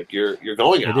process. Like you're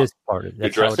going out. It is part of it.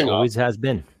 That's how it always has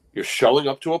been. You're showing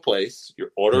up to a place.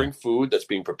 You're ordering food that's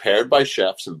being prepared by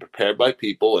chefs and prepared by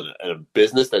people, and a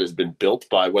business that has been built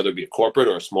by, whether it be a corporate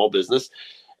or a small business,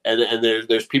 and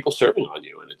there's people serving on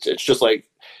you, and it's just like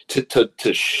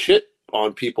to shit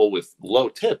on people with low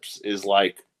tips is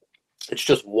like, it's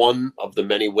just one of the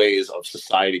many ways of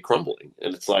society crumbling,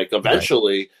 and it's like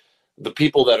eventually. The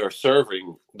people that are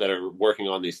serving, that are working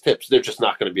on these tips, they're just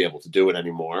not going to be able to do it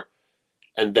anymore.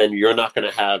 And then you're not going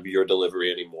to have your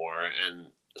delivery anymore, and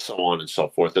so on and so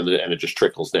forth. And it just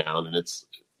trickles down. And it's,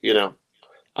 I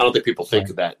don't think people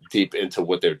think that deep into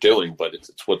what they're doing, but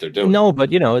it's what they're doing. No,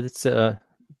 but it's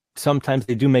sometimes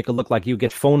they do make it look like you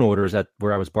get phone orders at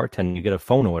where I was bartending. You get a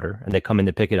phone order and they come in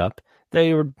to pick it up.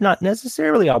 They were not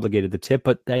necessarily obligated to tip,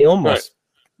 but they almost,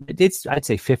 I'd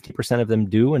say 50% of them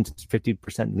do, and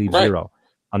 50% leave zero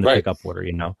on the pickup order,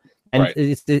 And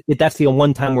that's the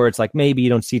one time where it's like, maybe you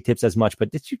don't see tips as much,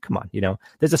 but come on,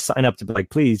 there's a sign up to be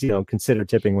like, please, consider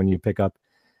tipping when you pick up.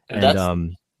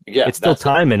 And it's still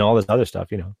time and all this other stuff,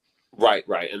 Right.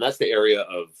 And that's the area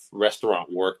of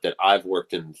restaurant work that I've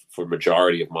worked in for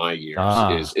majority of my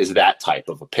years is that type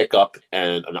of a pickup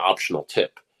and an optional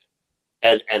tip.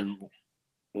 And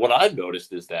what I've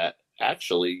noticed is that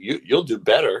actually you'll do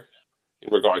better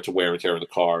in regard to wear and tear in the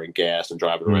car and gas and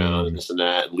driving around and this and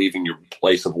that and leaving your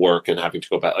place of work and having to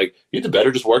go back. Like, you do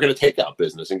better just working a takeout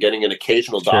business and getting an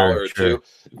occasional dollar or two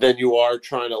than you are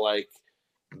trying to like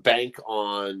bank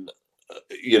on,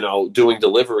 doing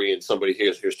delivery and somebody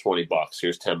here's $20,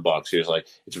 here's $10. Here's like,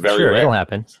 it's very rare. It'll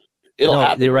happen.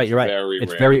 Happen. You're right.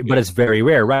 It's rare, but it's very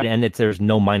rare, right? And there's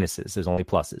no minuses. There's only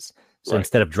pluses. So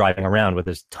instead of driving around with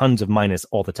there's tons of minus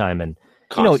all the time, and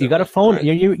you got a phone.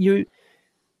 Right.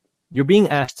 You're being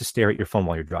asked to stare at your phone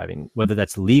while you're driving, whether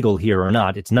that's legal here or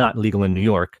not. It's not legal in New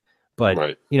York,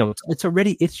 but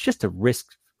it's just a risk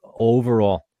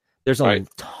overall. There's a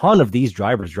ton of these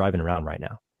drivers driving around right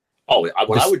now. Oh,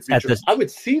 I would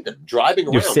see them driving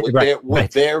around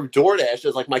with their DoorDash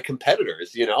as like my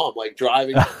competitors. I'm like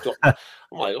driving. I'm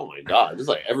like, oh my god, this is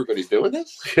like everybody's doing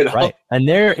this, right? And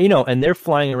they're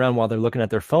flying around while they're looking at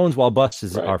their phones while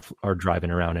buses are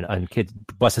driving around and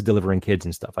buses delivering kids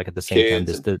and stuff. Like at the same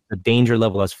time, the danger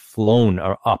level has flown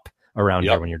up around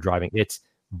here when you're driving. It's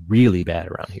really bad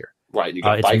around here. Right,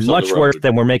 it's much worse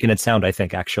than we're making it sound. I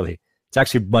think actually. It's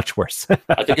actually much worse.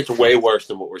 I think it's way worse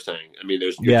than what we're saying. I mean,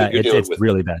 you're dealing with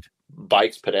really bad.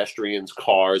 Bikes, pedestrians,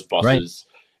 cars, buses,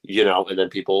 and then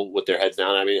people with their heads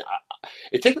down. I mean,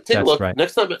 take a look. Right.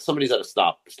 Next time somebody's at a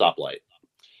stoplight,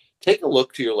 take a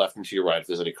look to your left and to your right if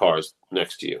there's any cars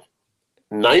next to you.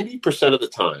 90% of the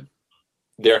time,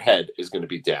 their head is going to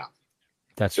be down.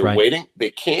 They're waiting. They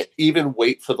can't even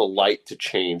wait for the light to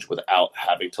change without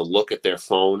having to look at their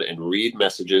phone and read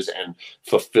messages and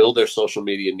fulfill their social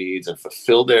media needs and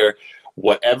fulfill their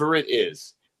whatever it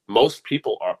is. Most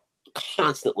people are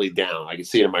constantly down. I can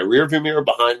see it in my rearview mirror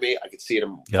behind me. I can see it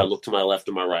if I look to my left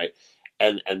and my right.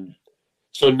 And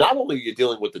so not only are you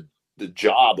dealing with the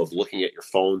job of looking at your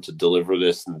phone to deliver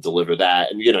this and deliver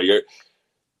that, and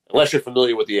unless you're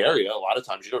familiar with the area, a lot of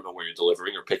times you don't know where you're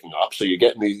delivering or picking up. So you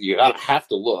gotta have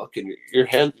to look, and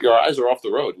your eyes are off the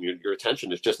road, and your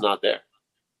attention is just not there.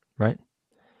 Right.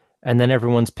 And then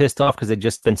everyone's pissed off because they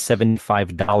just spent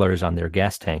 $75 on their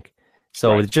gas tank.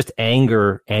 So it's just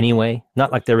anger anyway.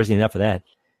 Not like there isn't enough of that.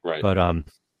 Right. But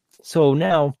so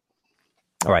now,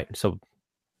 all right. So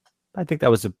I think that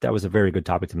was a very good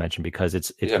topic to mention because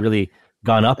it's really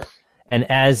gone up. And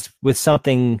as with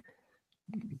something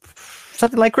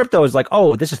like crypto is like,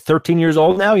 oh, this is 13 years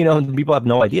old now. People have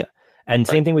no idea. And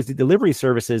same thing with the delivery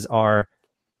services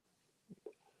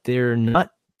they're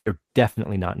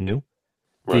definitely not new.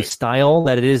 The style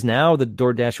that it is now, the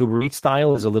DoorDash Uber Eats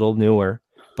style is a little newer,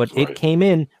 but it came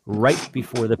in right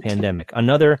before the pandemic.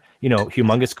 Another,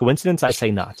 humongous coincidence? I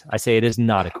say not. I say it is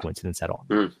not a coincidence at all.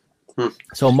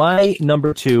 So my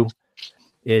number 2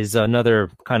 is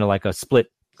another kind of like a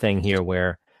split thing here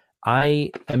where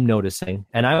I am noticing,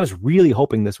 and I was really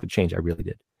hoping this would change. I really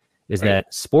did.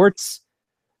 That sports,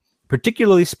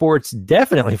 particularly sports,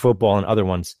 definitely football and other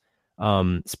ones,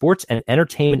 sports and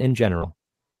entertainment in general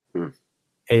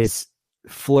is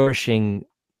flourishing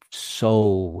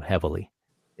so heavily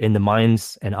in the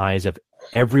minds and eyes of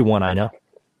everyone I know,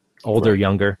 older,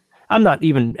 younger. I'm not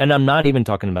even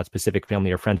talking about specific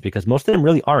family or friends, because most of them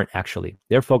really aren't actually.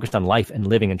 They're focused on life and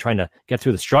living and trying to get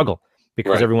through the struggle,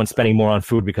 because everyone's spending more on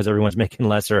food, because everyone's making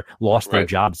less or lost their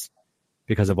jobs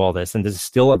because of all this. And this is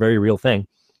still a very real thing.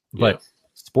 But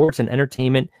sports and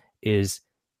entertainment it's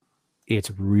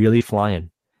really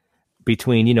flying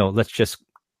between, let's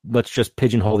just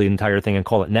pigeonhole the entire thing and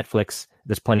call it Netflix.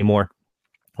 There's plenty more.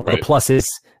 The pluses,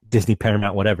 Disney,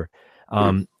 Paramount, whatever.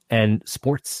 And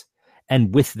sports.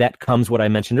 And with that comes what I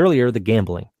mentioned earlier, the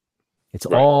gambling. It's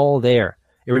all there.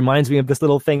 It reminds me of this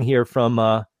little thing here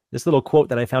from this little quote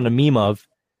that I found a meme of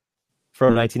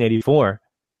from 1984.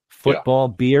 Football,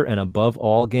 beer, and above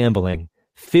all gambling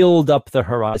filled up the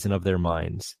horizon of their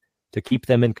minds. To keep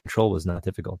them in control was not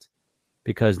difficult,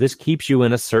 because this keeps you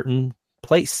in a certain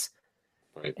place.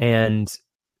 And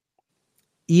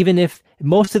even if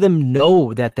most of them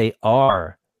know that they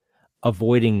are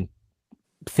avoiding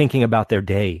thinking about their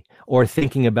day or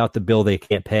thinking about the bill they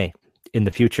can't pay in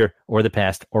the future or the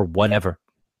past or whatever,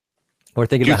 or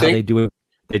thinking about how they do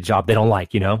a job they don't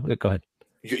like, Go ahead.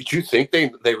 Do you think they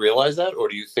realize that, or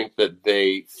do you think that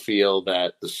they feel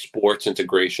that the sports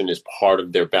integration is part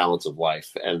of their balance of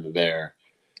life and their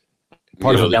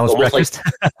part of a balanced breakfast?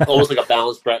 Almost like a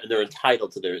balanced breakfast, and they're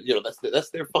entitled to their, that's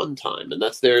their fun time, and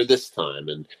that's their this time,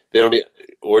 and they don't.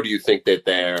 Or do you think that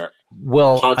they're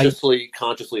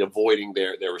consciously avoiding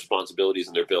their responsibilities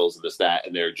and their bills and this that,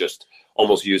 and they're just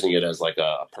almost using it as like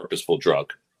a purposeful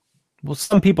drug? Well,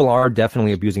 some people are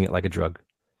definitely abusing it like a drug.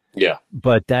 Yeah,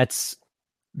 but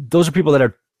those are people that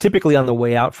are typically on the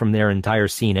way out from their entire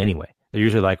scene anyway. They're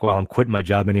usually like, well, I'm quitting my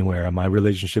job anywhere, my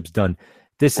relationship's done.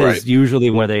 This is usually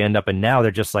where they end up, and now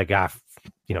they're just like,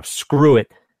 screw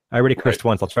it. I already cursed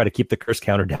once. I'll try to keep the curse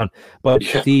counter down. But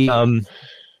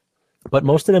but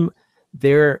most of them,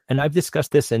 and I've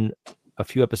discussed this in a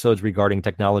few episodes regarding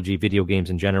technology, video games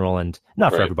in general, and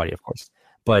not for everybody, of course.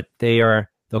 But they'll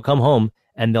come home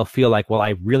and they'll feel like, well,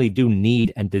 I really do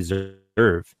need and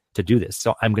deserve to do this,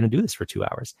 so I'm going to do this for 2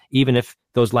 hours, even if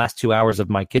those last 2 hours of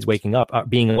my kids waking up,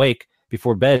 being awake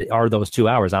before bed, are those 2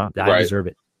 hours. I deserve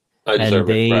it.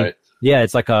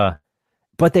 It's like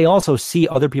but they also see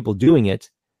other people doing it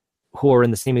who are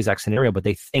in the same exact scenario, but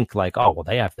they think like, oh, well,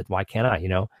 they have to, why can't I,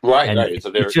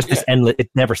 So it's just this endless, it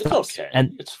never stops. Okay.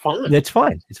 And it's fine.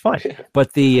 It's fine.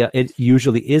 But it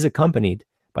usually is accompanied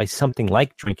by something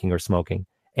like drinking or smoking.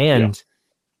 And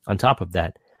on top of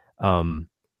that,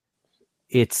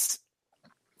 it's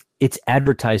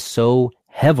advertised so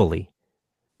heavily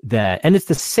and it's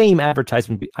the same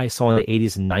advertisement I saw in the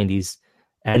 80s and 90s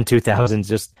and 2000s,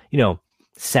 just,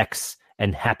 sex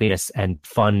and happiness and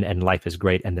fun and life is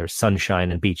great and there's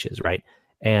sunshine and beaches, right?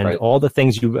 And all the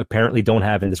things you apparently don't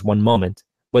have in this one moment,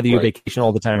 whether you vacation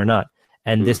all the time or not.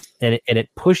 And it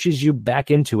pushes you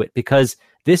back into it, because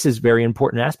this is a very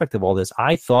important aspect of all this.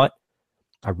 I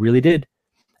really did.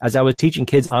 As I was teaching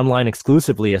kids online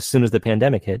exclusively as soon as the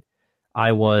pandemic hit,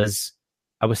 I was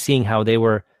seeing how they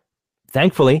were,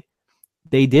 thankfully,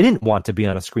 they didn't want to be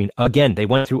on a screen. Again, they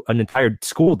went through an entire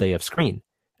school day of screen.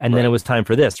 And then it was time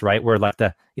for this, right? Where like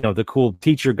the cool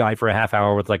teacher guy for a half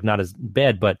hour was like not as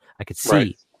bad, but I could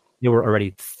see they were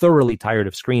already thoroughly tired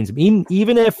of screens.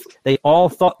 Even if they all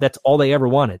thought that's all they ever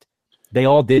wanted, they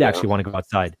all did actually want to go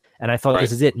outside. And I thought,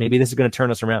 this is it. Maybe this is going to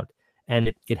turn us around.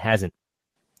 And it hasn't.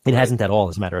 It hasn't at all,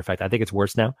 as a matter of fact. I think it's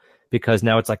worse now, because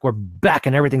now it's like we're back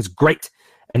and everything's great,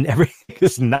 and everything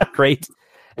is not great.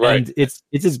 And it's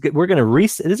just we're going to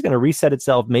reset. This is going to reset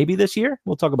itself maybe this year.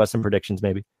 We'll talk about some predictions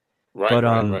maybe.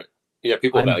 Right. Yeah,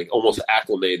 people are almost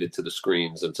acclimated to the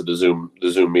screens and to the Zoom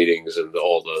meetings and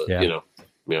all the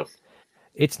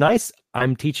It's nice.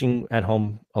 I'm teaching at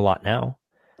home a lot now.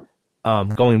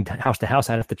 Going house to house,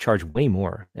 I have to charge way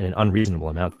more, and an unreasonable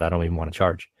amount that I don't even want to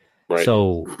charge.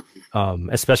 So,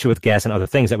 especially with gas and other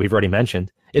things that we've already mentioned,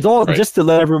 it's all just to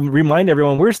remind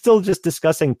everyone, we're still just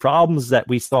discussing problems that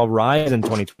we saw rise in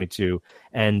 2022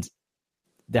 and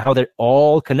how they're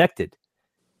all connected.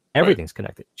 Everything's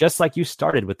connected. Just like you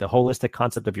started with the holistic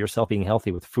concept of yourself being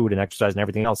healthy with food and exercise and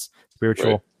everything else,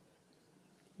 spiritual.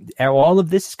 All of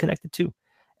this is connected too.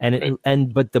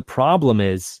 But the problem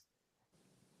is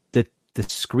that the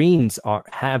screens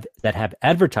have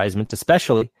advertisements,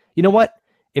 especially, you know what?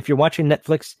 If you're watching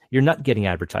Netflix, you're not getting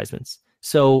advertisements.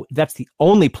 So that's the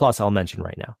only plus I'll mention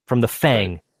right now from the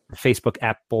FANG, Facebook,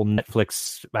 Apple,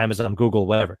 Netflix, Amazon, Google,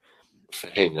 whatever.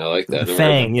 FANG, I like that.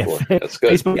 FANG, yeah. That's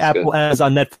good. Facebook, That's Apple, good.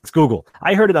 Amazon, Netflix, Google.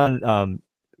 I heard it on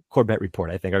Corbett Report,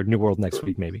 I think, or New World Next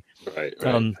Week, maybe. Right.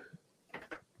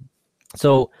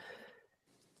 So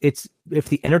if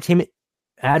the entertainment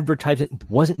advertisement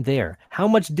wasn't there, how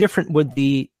much different would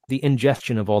the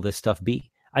ingestion of all this stuff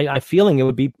be? I feeling it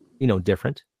would be,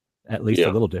 different, at least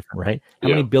a little different, right? How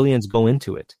many billions go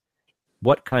into it?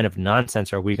 What kind of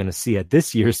nonsense are we going to see at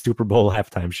this year's Super Bowl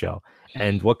halftime show?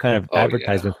 And what kind of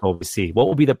advertisements will we see? What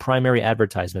will be the primary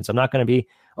advertisements? I'm not going to be,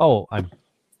 I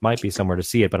might be somewhere to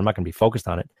see it, but I'm not going to be focused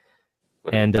on it.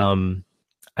 And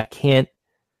I can't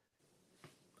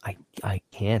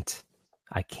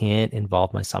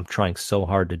involve myself. I'm trying so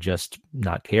hard to just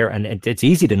not care. And it's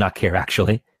easy to not care,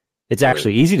 actually. It's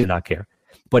actually easy to not care,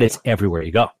 but it's everywhere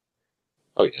you go.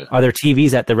 Oh, yeah. Are there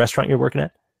TVs at the restaurant you're working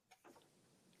at?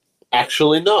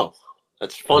 Actually, no.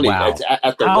 That's funny. Wow. It's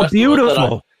at the How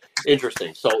beautiful.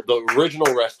 Interesting. So the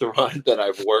original restaurant that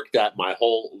I've worked at my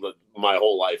whole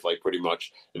life, like pretty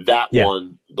much,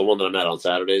 one, the one that I'm at on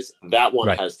Saturdays, that one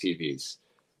has TVs.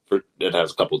 It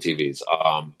has a couple of TVs.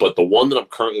 But the one that I'm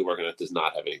currently working at does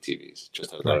not have any TVs.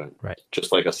 Just has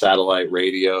just like a satellite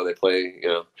radio. They play,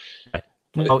 Right.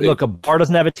 Look, a bar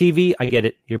doesn't have a TV. I get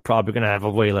it. You're probably going to have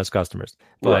way less customers.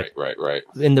 But right.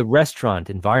 In the restaurant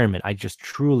environment, I just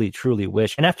truly, truly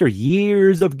wish. And after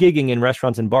years of gigging in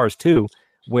restaurants and bars too,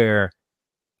 where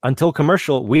until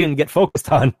commercial, we didn't get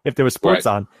focused on if there was sports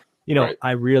on.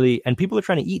 I really, and people are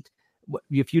trying to eat.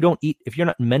 If you don't eat, if you're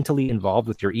not mentally involved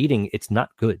with your eating, it's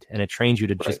not good. And it trains you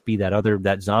to just be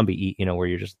that zombie eat, where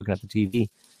you're just looking at the TV.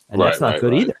 And that's not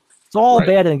good either. It's all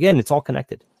bad. And again, it's all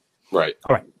connected. Right.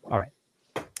 All right.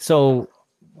 So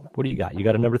what do you got? You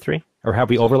got a number 3? Or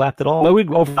have we overlapped at all? Well, we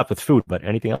overlapped with food, but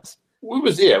anything else?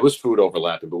 It was food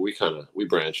overlapping, but we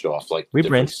branched off. Like we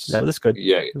branched. That was good.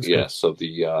 Yeah. Good. So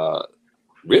the,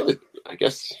 really, I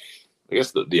guess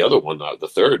the other one, the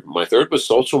third, my third was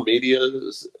social media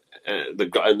and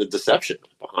the deception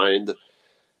behind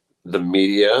the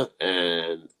media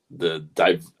and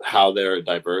how they're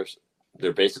diverse.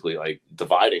 They're basically like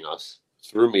dividing us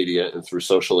through media and through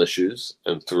social issues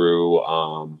and through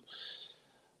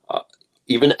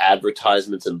even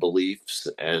advertisements and beliefs.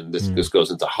 And this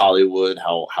goes into Hollywood,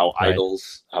 how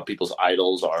people's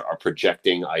idols are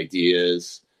projecting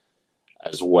ideas,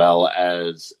 as well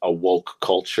as a woke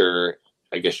culture,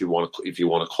 I guess if you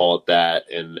want to call it that,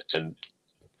 and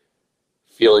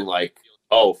feeling like,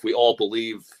 if we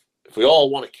all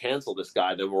want to cancel this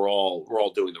guy, then we're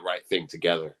all doing the right thing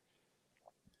together.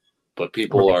 But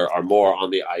people are more on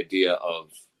the idea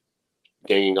of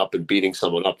ganging up and beating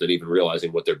someone up than even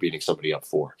realizing what they're beating somebody up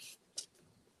for.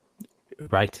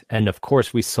 Right. And of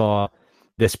course, we saw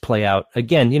this play out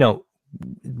again.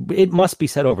 It must be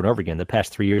said over and over again. The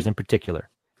past 3 years in particular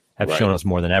have shown us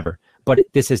more than ever. But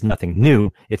this is nothing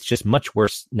new. It's just much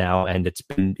worse now, and it's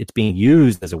being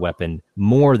used as a weapon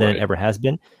more than it ever has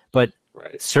been. But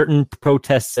certain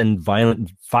protests and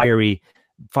violent, fire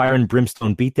and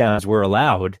brimstone beatdowns were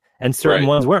allowed, and certain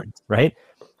ones weren't. Right.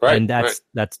 And that's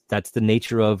the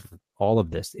nature of all of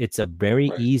this. It's a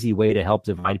very easy way to help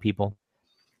divide people.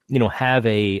 Have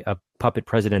a puppet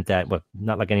president that,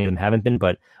 not like any of them haven't been,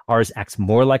 but ours acts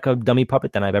more like a dummy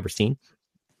puppet than I've ever seen.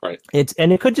 Right.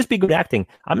 And it could just be good acting.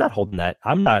 I'm not holding that.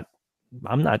 I'm not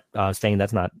saying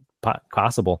that's not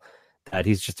possible, that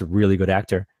he's just a really good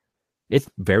actor. It's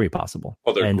very possible.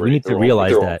 And we need to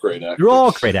realize that they're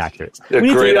all great actors. They're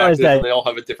great actors, and they all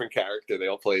have a different character. They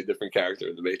all play a different character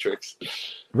in The Matrix.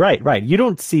 Right. You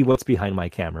don't see what's behind my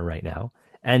camera right now.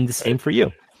 And the same for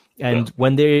you. And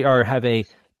when they have a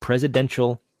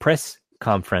presidential press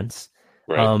conference,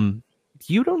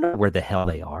 you don't know where the hell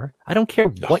they are. I don't care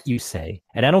what you say,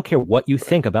 and I don't care what you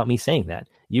think about me saying that.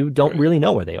 You don't really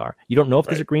know where they are. You don't know if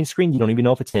there's a green screen. You don't even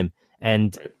know if it's him.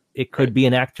 And it could be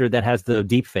an actor that has the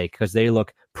deep fake, because they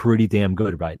look pretty damn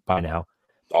good by now.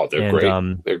 Oh, they're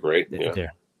great. They're great. They're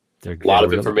good. A lot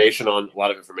of information on.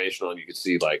 You could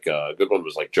see, like a good one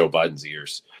was like Joe Biden's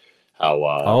ears.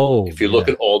 How if you look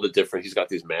at all the different, he's got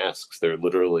these masks. They're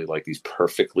literally like these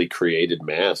perfectly created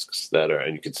masks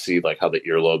and you can see like how the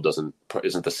earlobe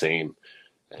isn't the same,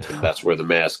 and that's where the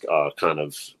mask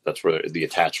that's where the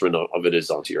attachment of it is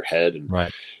onto your head, and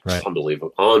it's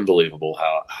unbelievable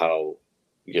how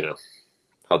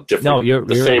different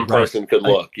the same person could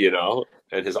look,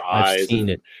 and his eyes. I've seen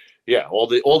it. Yeah, all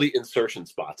the insertion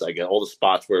spots, I get all the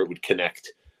spots where it would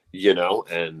connect,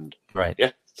 and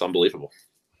it's unbelievable.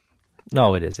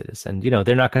 No, it is. And,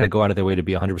 they're not going to go out of their way to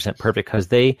be 100% perfect, because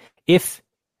if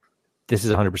this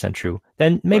is 100% true,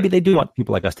 then maybe they do want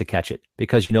people like us to catch it,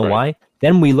 because why?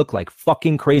 Then we look like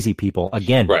fucking crazy people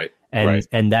again. Right.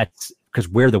 And that's because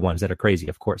we're the ones that are crazy.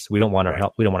 Of course, we don't want to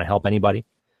help. We don't want to help anybody.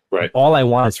 Right. All I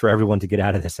want is for everyone to get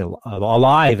out of this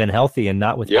alive and healthy, and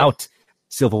not without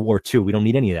Civil War II. We don't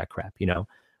need any of that crap,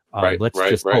 Let's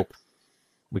just hope.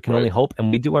 We can only hope,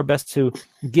 and we do our best to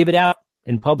give it out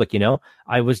in public.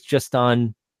 I was just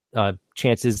on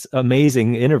Chance's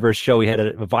amazing Interverse show. He had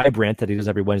a Vibrant that he does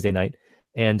every Wednesday night,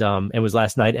 and it was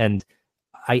last night. And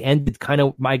I ended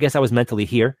I guess I was mentally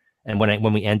here, and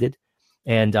when we ended,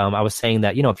 and I was saying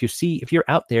that if you're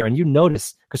out there and you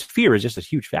notice, because fear is just a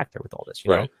huge factor with all this.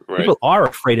 Right. People are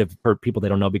afraid of people they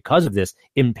don't know because of this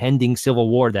impending civil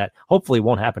war that hopefully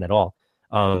won't happen at all.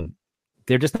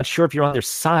 They're just not sure if you're on their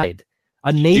side.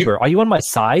 A neighbor, are you on my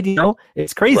side?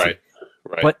 It's crazy.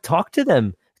 Right. But talk to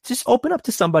them. Just open up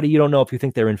to somebody you don't know if you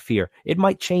think they're in fear. It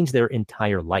might change their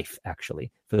entire life,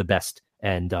 actually, for the best.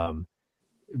 And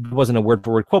it wasn't a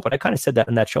word-for-word quote, but I kind of said that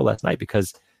in that show last night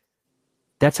because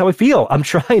that's how I feel. I'm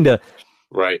trying to...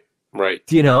 Right.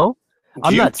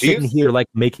 I'm not sitting here like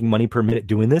making money per minute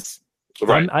doing this.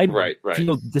 Right. I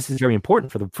feel this is very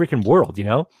important for the freaking world,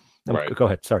 Right. Go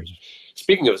ahead. Sorry.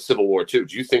 Speaking of a civil war, too,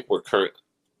 do you think does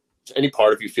any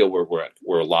part of you feel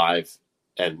we're alive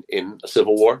and in a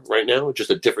civil war right now? Just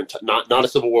a different, not a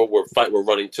civil war we're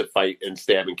running to fight and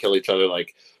stab and kill each other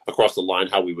like across the line,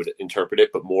 how we would interpret it,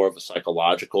 but more of a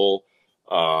psychological,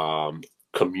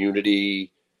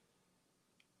 community,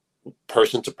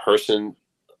 person to person,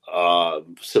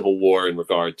 civil war in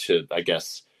regard to, I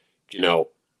guess, you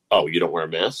don't wear a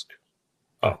mask.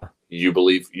 Oh, you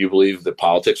believe that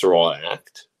politics are all an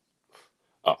act.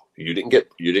 Oh, you didn't get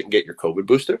your COVID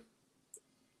booster.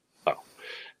 Oh,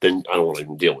 then I don't want to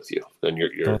even deal with you. Then you're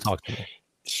don't talk to me.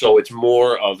 So it's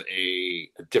more of a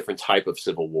different type of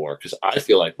civil war because I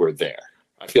feel like we're there.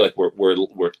 I feel like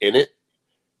we're in it,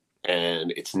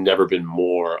 and it's never been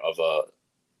more of a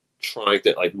trying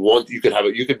to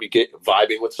you could be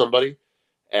vibing with somebody,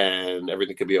 and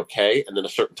everything could be okay, and then a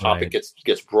certain topic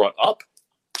gets brought up,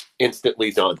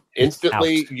 instantly done.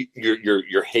 Instantly,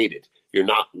 you're hated. You're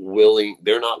not willing.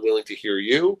 They're not willing to hear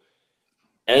you,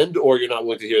 or you're not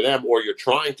willing to hear them, or you're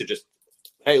trying to just,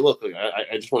 hey, look,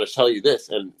 I just want to tell you this,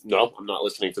 and no, I'm not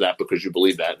listening to that because you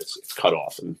believe that. It's cut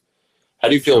off. And how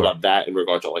do you feel about that in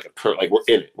regard to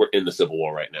we're in the civil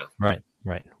war right now?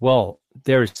 Right. Well,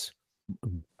 there's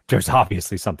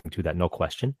obviously something to that, no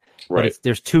question. Right. But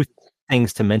there's two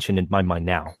things to mention in my mind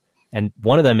now, and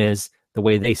one of them is the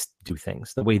way they do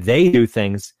things. The way they do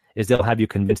things is they'll have you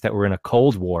convinced that we're in a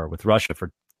Cold War with Russia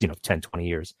for 10, 20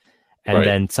 years. And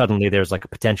then suddenly there's like a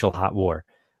potential hot war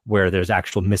where there's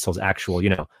actual missiles,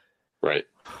 Right.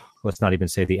 Let's not even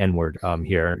say the N word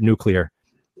here, nuclear.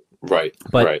 Right.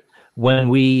 But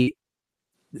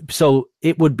so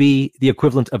it would be the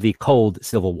equivalent of the cold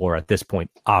Civil War at this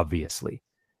point, obviously,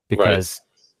 because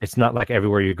it's not like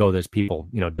everywhere you go, there's people,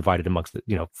 divided amongst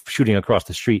shooting across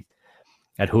the street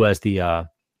at who has the,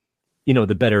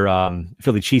 the better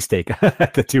Philly cheesesteak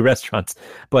at the two restaurants.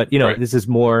 But, this is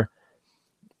more,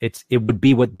 it would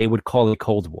be what they would call a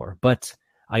Cold War. But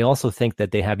I also think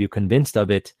that they have you convinced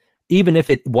of it, even if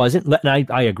it wasn't. And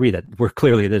I agree that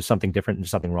there's something different and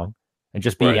something wrong. And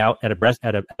just being out at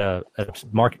a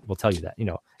market will tell you that,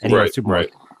 any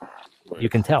supermarket, you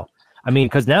can tell. I mean,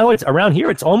 because now it's around here,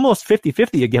 it's almost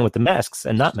 50-50 again with the masks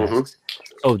and not masks.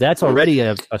 So that's already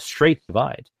a straight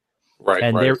divide. Right.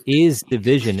 And there is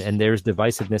division and there's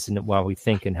divisiveness in how we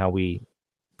think and how we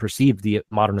perceive the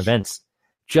modern events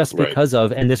just because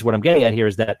of, and this is what I'm getting at here,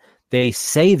 is that they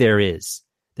say there is.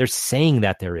 They're saying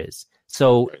that there is.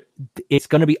 So it's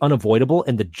going to be unavoidable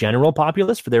in the general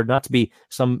populace for there not to be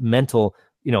some mental,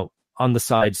 on the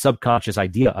side, subconscious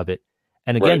idea of it.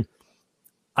 And again,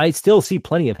 I still see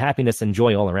plenty of happiness and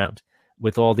joy all around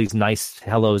with all these nice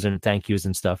hellos and thank yous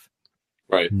and stuff.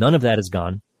 Right. None of that is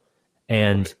gone.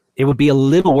 And it would be a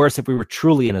little worse if we were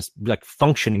truly in a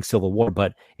functioning civil war,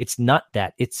 but it's not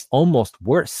that. It's almost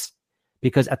worse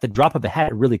because at the drop of a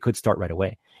hat, it really could start right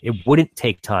away. It wouldn't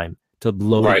take time to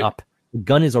load it up. The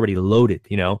gun is already loaded,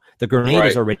 the grenade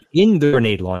is already in the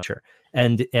grenade launcher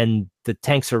and the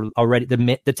tanks are already,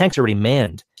 the tanks are already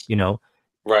manned,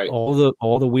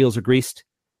 all the wheels are greased.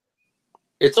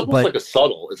 It's almost like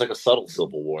a subtle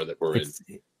civil war that we're in.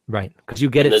 Right. Because you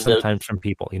get it sometimes from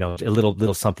people, a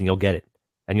little something, you'll get it.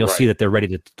 And you'll see that they're ready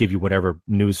to give you whatever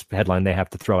news headline they have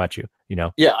to throw at you,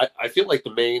 Yeah, I feel like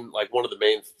one of the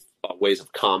main ways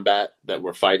of combat that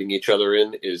we're fighting each other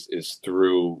in is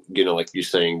through, like you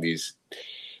saying,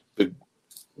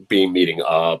 being meeting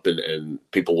up and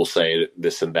people will say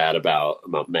this and that about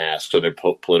masks or their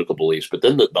political beliefs. But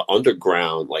then the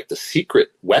underground, like the secret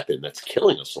weapon that's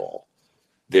killing us all,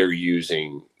 they're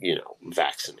using,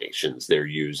 vaccinations, they're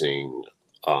using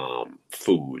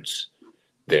foods,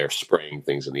 they're spraying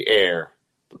things in the air,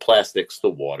 the plastics, the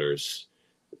waters,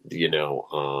 the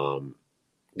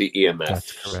EMFs.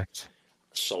 That's correct.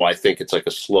 So I think it's like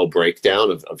a slow breakdown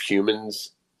of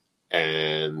humans.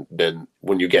 And then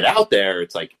when you get out there,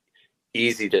 it's like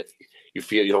easy to,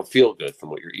 you don't feel good from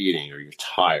what you're eating, or you're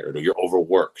tired, or you're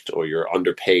overworked, or you're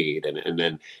underpaid, and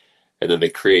then they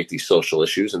create these social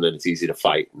issues, and then it's easy to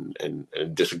fight and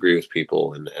disagree with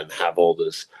people and have all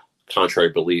this contrary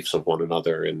beliefs of one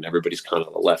another, and everybody's kind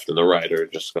of the left and the right, or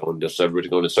just everybody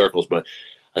going in circles. But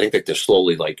I think that they're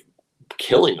slowly like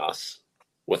killing us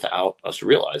without us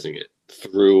realizing it,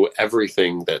 through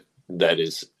everything that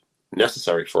is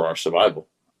necessary for our survival.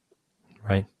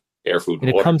 Right. Air, food, and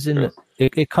it water. comes in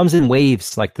it comes in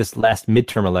waves. Like this last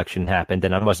midterm election happened,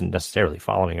 and I wasn't necessarily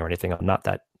following or anything. I'm not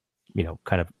that,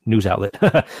 kind of news outlet,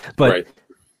 but right.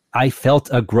 I felt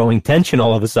a growing tension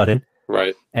all of a sudden.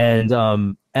 Right. And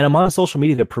I'm on social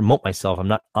media to promote myself. I'm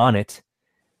not on it.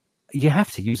 You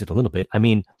have to use it a little bit. I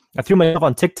mean, I threw myself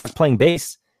on TikTok playing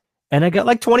bass, and I got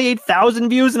like 28,000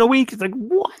 views in a week. It's like,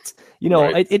 what?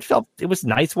 Right. It was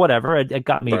nice, whatever. It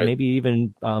got me, right. Maybe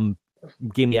even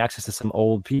gave me access to some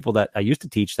old people that I used to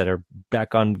teach that are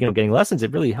back on, getting lessons.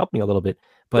 It really helped me a little bit.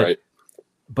 But right.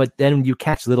 But then you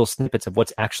catch little snippets of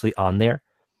what's actually on there.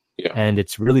 Yeah. And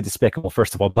it's really despicable,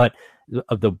 first of all. But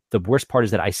the worst part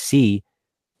is that I see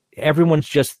everyone's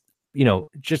just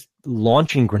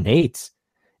launching grenades.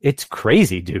 It's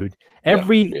crazy, dude.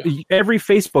 Every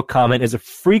Facebook comment is a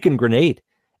freaking grenade.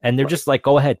 And they're just like,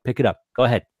 go ahead, pick it up. Go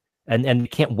ahead. And you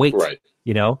can't wait. Right.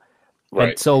 Right.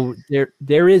 And so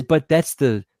there is, but that's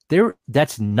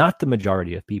not the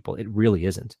majority of people. It really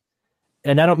isn't.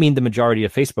 And I don't mean the majority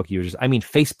of Facebook users. I mean,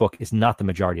 Facebook is not the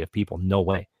majority of people. No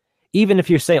way. Even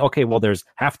if you say, okay, well, there's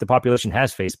half the population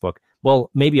has Facebook. Well,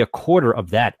 maybe a quarter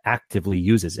of that actively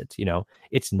uses it.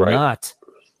 It's right. Not,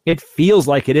 it feels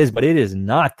like it is, but it is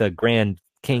not the grand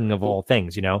king of all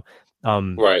things,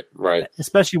 Right.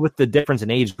 Especially with the difference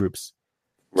in age groups.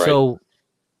 Right. So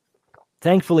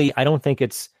thankfully, I don't think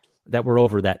it's that we're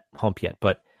over that hump yet.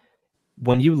 But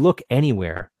when you look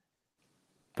anywhere,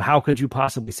 how could you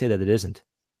possibly say that it isn't?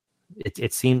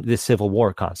 It seemed the Civil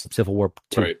War concept, Civil War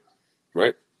II.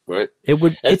 Right.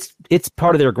 It's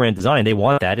part of their grand design. They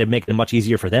want that. It'd make it much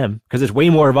easier for them because there's way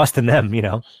more of us than them,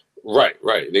 Right.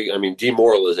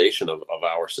 Demoralization of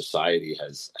our society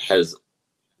has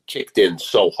kicked in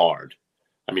so hard.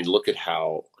 Look at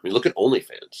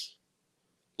OnlyFans.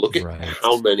 Look at right.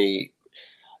 How many,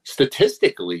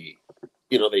 statistically,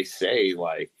 they say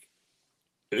like,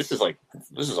 this is like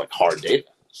hard data.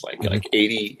 It's like, mm-hmm. like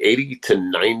 80 to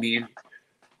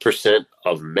 90%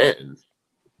 of men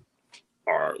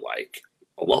are like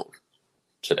alone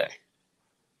today.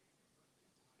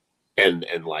 And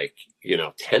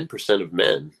 10% of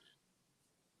men,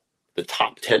 the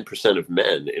top 10% of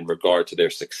men in regard to their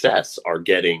success are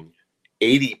getting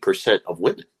 80% of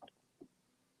women.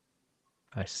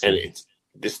 I see. And it's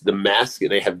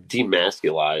they have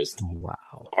demasculized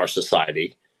our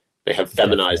society. They have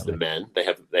feminized the men. They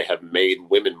have made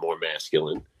women more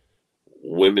masculine.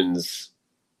 There's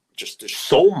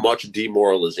so much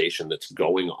demoralization that's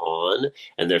going on,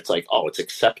 and it's like, oh, it's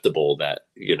acceptable that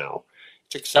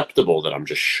I'm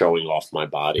just showing off my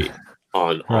body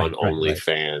on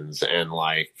OnlyFans, and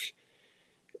like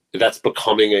that's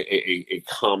becoming a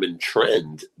common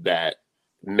trend that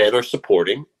men are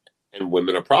supporting and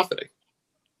women are profiting,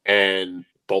 and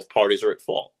both parties are at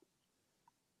fault.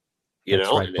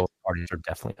 Right. Both parties are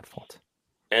definitely at fault.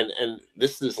 And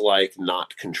this is like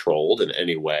not controlled in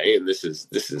any way, and this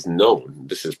is known.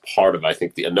 This is part of, I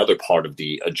think, another part of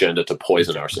the agenda to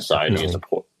poison our society.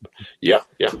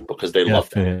 Because they love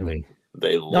that.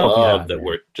 They love that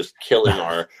we're just killing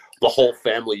the whole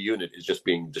family unit is just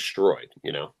being destroyed.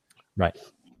 Right,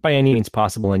 by any means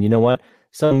possible. And you know what?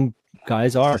 Some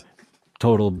guys are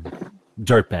total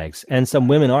dirtbags, and some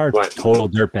women are total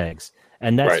dirtbags.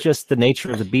 And that's just the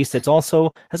nature of the beast. It's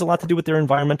also has a lot to do with their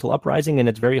environmental uprising, and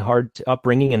it's very hard to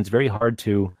upbringing, and it's very hard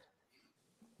to.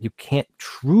 You can't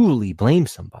truly blame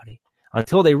somebody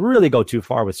until they really go too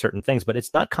far with certain things. But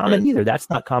it's not common either.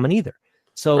 That's not common either.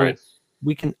 So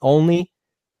we can only.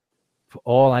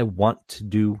 All I want to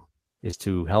do is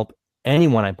to help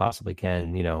anyone I possibly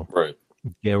can.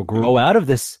 Grow out of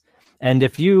this. And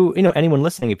if anyone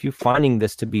listening, if you're finding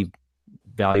this to be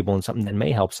valuable and something that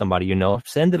may help somebody,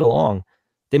 send it along.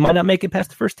 They might not make it past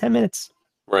the first 10 minutes.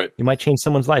 Right. You might change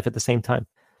someone's life at the same time.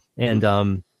 And,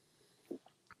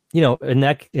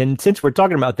 and since we're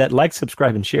talking about that, like,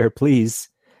 subscribe, and share, please.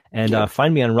 And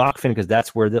find me on Rockfin, because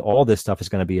that's where all this stuff is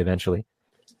going to be eventually.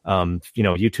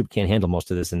 YouTube can't handle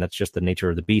most of this, and that's just the nature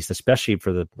of the beast, especially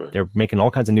for they're making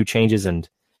all kinds of new changes and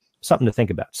something to think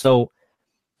about. So,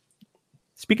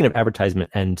 speaking of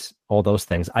advertisement and all those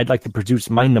things, I'd like to produce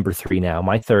my number 3 now.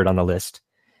 My third on the list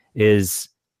is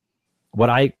what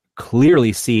I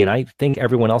clearly see, and I think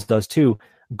everyone else does too,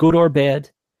 good or bad.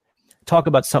 talk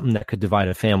about something that could divide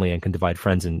a family and can divide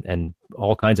friends and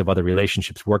all kinds of other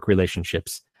relationships, work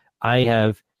relationships. I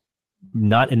have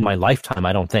not in my lifetime,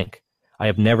 I don't think, I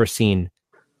have never seen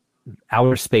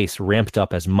outer space ramped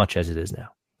up as much as it is now.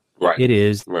 Right. It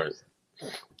is right.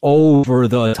 over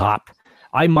the top.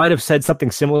 I might have said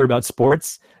something similar about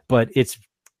sports, but it's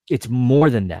more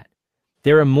than that.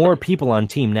 There are more people on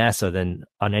Team NASA than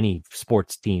on any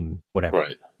sports team, whatever.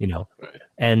 Right. You know, right.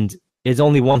 And it's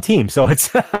only one team, so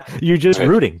it's you're just right.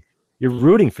 rooting. You're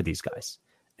rooting for these guys,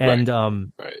 and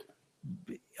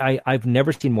right. I've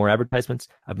never seen more advertisements.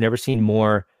 I've never seen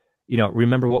more. You know,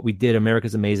 remember what we did.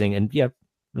 America's amazing, and yeah,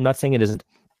 I'm not saying it isn't,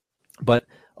 but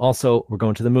also we're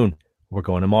going to the moon. We're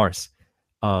going to Mars.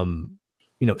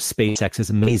 You know, SpaceX is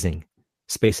amazing.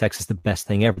 SpaceX is the best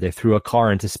thing ever. They threw a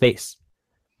car into space.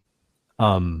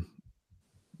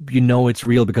 You know it's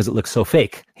real because it looks so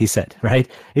fake, he said, right?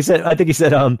 I think he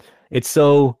said, it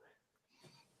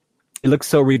looks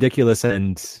so ridiculous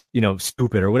and, you know,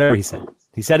 stupid or whatever he said.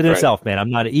 He said it himself, man.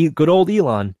 I'm not good old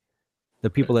Elon,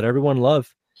 the people that everyone loves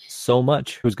so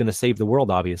much, who's going to save the world,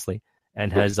 obviously,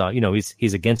 and has, you know,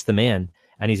 he's against the man,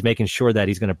 and he's making sure that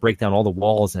he's going to break down all the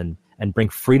walls and bring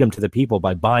freedom to the people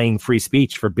by buying free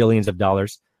speech for billions of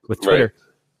dollars with Twitter. Right.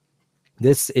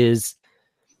 This is,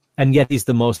 and yet he's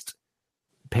the most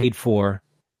paid for,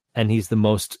 and he's the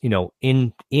most, you know,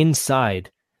 inside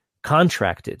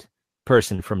contracted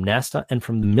person from NASA and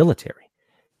from the military.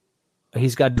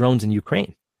 He's got drones in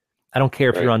Ukraine. I don't care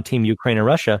if you're on Team Ukraine or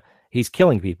Russia. He's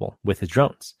killing people with his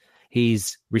drones.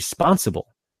 He's responsible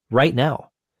right now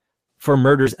for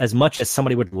murders as much as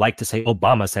somebody would like to say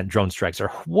Obama sent drone strikes or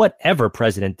whatever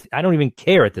president. I don't even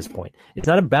care at this point. It's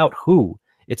not about who.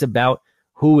 It's about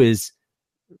who is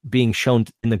being shown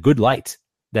in the good light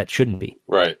that shouldn't be.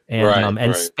 Right.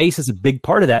 And space is a big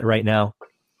part of that right now.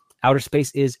 Outer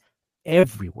space is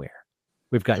everywhere.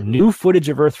 We've got new footage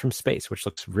of Earth from space, which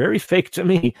looks very fake to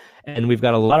me. And we've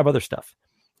got a lot of other stuff.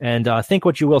 And think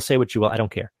what you will, say what you will. I don't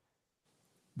care.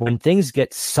 When things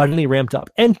get suddenly ramped up,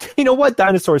 and you know what?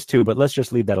 Dinosaurs too, but let's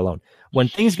just leave that alone. When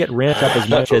things get ramped up as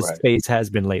much as space has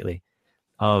been lately,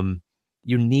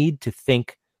 you need to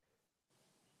think,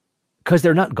 because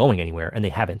they're not going anywhere, and they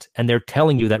haven't. And they're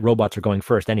telling you that robots are going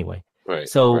first anyway. Right.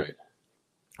 So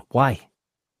why?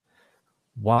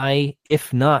 Why,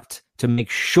 if not to make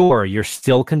sure you're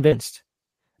still convinced?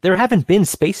 There haven't been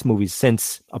space movies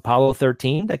since Apollo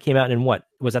 13 that came out in what?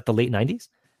 Was that the late 90s?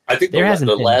 I think the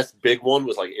last big one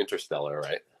was like Interstellar,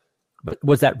 right? But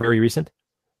was that very recent?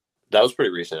 That was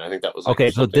pretty recent. I think that was like okay.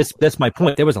 So that's my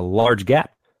point. There was a large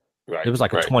gap. Right. It was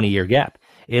like a 20-year gap.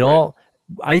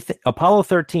 I think Apollo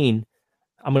 13.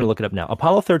 I'm going to look it up now.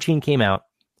 Apollo 13 came out.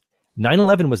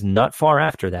 9/11 was not far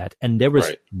after that, and there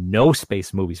was no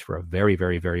space movies for a very,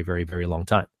 very, very, very, very long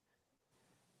time.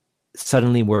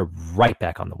 Suddenly, we're right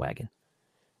back on the wagon,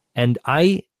 and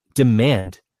I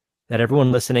demand that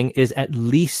everyone listening is at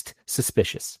least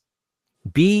suspicious.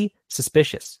 Be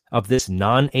suspicious of this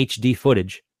non-HD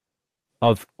footage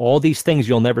of all these things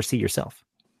you'll never see yourself.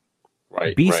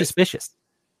 Right. Be suspicious.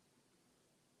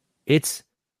 It's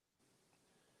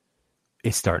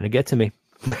starting to get to me.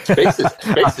 Space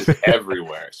is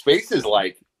everywhere. Space is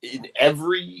like in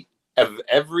every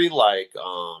like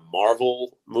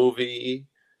Marvel movie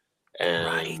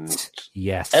and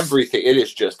yes, everything. It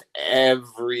is just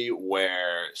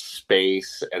everywhere.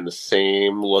 Space and the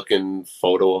same looking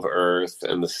photo of Earth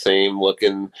and the same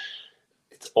looking.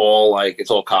 It's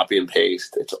all copy and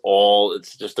paste. It's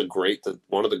just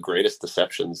one of the greatest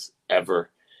deceptions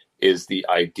ever is the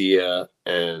idea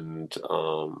and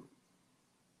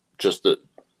just the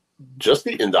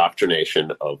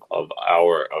indoctrination of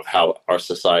how our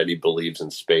society believes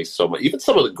in space so much. Even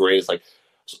some of the greatest,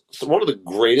 one of the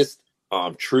greatest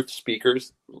truth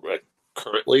speakers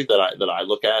currently that I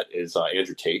look at is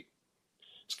Andrew Tate.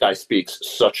 This guy speaks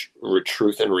such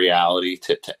truth and reality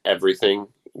to everything,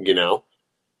 you know.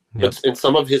 Yep. But in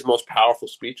some of his most powerful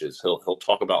speeches, he'll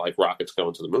talk about like rockets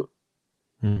going to the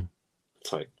moon.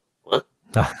 It's like, what?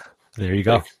 There you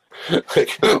go.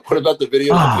 What about the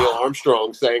video of Neil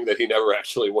Armstrong saying that he never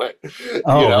actually went?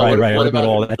 Right. What about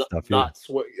all that stuff?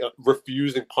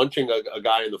 Refusing punching a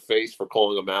guy in the face for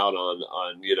calling him out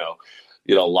on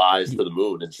lies to the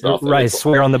moon and stuff. Right,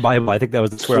 swear on the Bible. I think that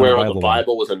was the swear on the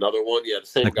Bible was another one. Yeah, the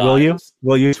same guy.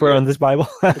 Will you swear on this Bible?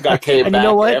 The guy came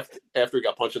back after he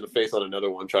got punched in the face on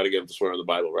another one, trying to get him to swear on the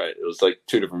Bible. Right, it was like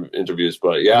two different interviews,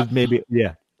 but yeah, maybe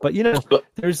yeah. But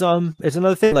there's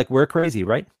another thing. Like we're crazy,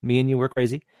 right? Me and you, we're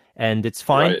crazy, and it's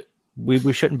fine. Right.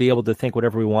 We shouldn't be able to think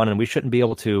whatever we want, and we shouldn't be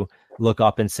able to look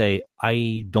up and say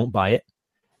I don't buy it,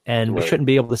 And we Right. shouldn't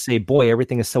be able to say, boy,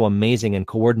 everything is so amazing and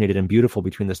coordinated and beautiful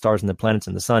between the stars and the planets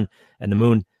and the sun and the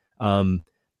moon.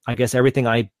 I guess everything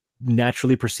I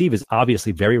naturally perceive is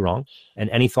obviously very wrong. And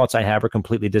any thoughts I have are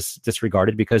completely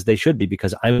disregarded, because they should be,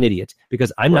 because I'm an idiot,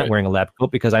 because I'm not Right. wearing a lab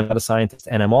coat, because I'm not a scientist.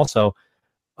 And I'm also,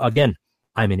 again,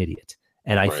 I'm an idiot.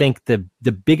 And I Right. think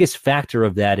the biggest factor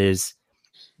of that is,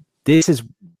 this is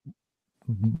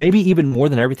maybe even more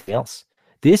than everything else.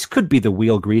 This could be the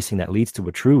wheel greasing that leads to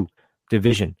a true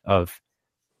division of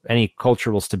any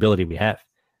cultural stability we have,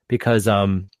 because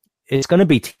it's going to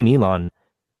be Team Elon.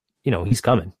 He's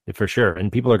coming for sure,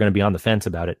 and people are going to be on the fence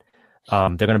about it.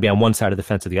 They're going to be on one side of the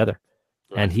fence or the other,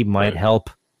 and he might help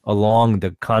along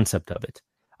the concept of it.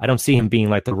 I don't see him being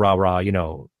like the rah-rah,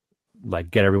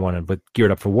 like get everyone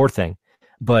geared up for war thing.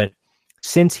 But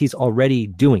since he's already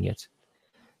doing it,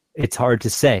 it's hard to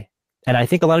say. And I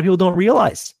think a lot of people don't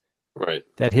realize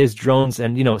that his drones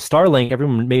and, Starlink,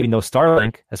 everyone maybe knows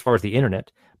Starlink as far as the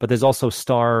internet, but there's also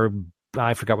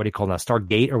I forgot what he called now,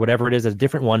 Stargate or whatever it is, a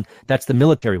different one. That's the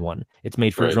military one. It's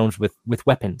made for drones with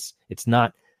weapons. It's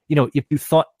not, if you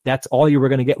thought that's all you were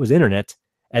going to get was internet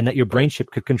and that your brain chip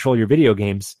could control your video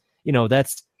games,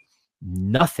 that's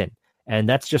nothing. And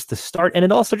that's just the start. And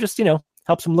it also just,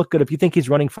 helps him look good. If you think he's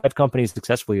running 5 companies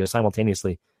successfully or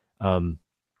simultaneously,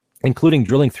 including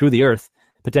drilling through the earth,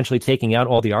 potentially taking out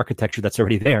all the architecture that's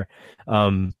already there.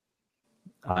 I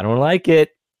don't like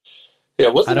it.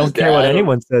 Yeah, I don't care what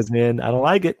anyone says, man. I don't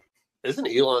like it. Isn't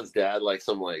Elon's dad like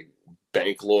some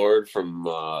bank lord from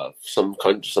some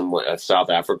country, South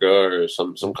Africa or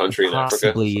some country in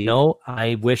Africa? Possibly.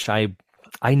 I wish I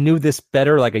knew this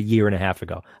better like a year and a half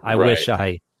ago. I wish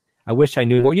I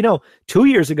knew more. 2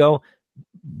 years ago,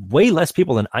 way less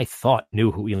people than I thought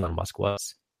knew who Elon Musk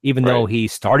was. Even though he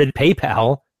started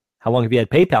PayPal. How long have you had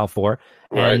PayPal for?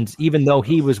 And even though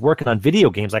he was working on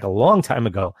video games like a long time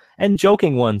ago, and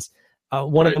joking ones.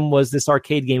 One of them was this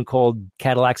arcade game called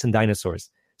Cadillacs and Dinosaurs.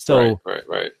 So,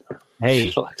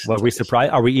 hey, were we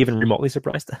surprised? Are we even remotely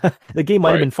surprised? The game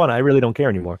might have been fun. I really don't care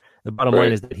anymore. The bottom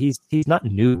line is that he's not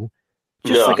new.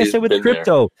 Just like I said with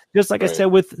crypto, just like I said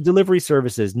with delivery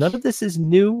services, none of this is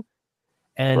new.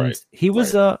 And he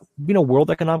was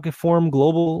World Economic Forum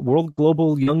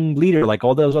global young leader, like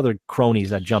all those other cronies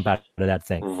that jump out of that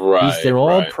thing. They're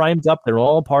all primed up. They're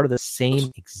all part of the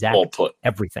same exact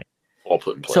everything. All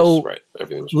put in place. So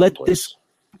everything was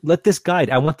let this guide.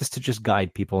 I want this to just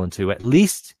guide people into at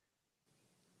least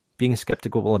being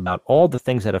skeptical about all the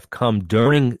things that have come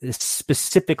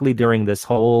specifically during this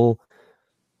whole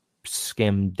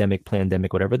scamdemic,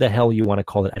 plandemic, whatever the hell you want to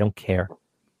call it. I don't care.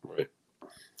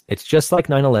 It's just like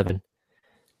 9/11.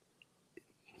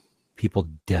 People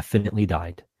definitely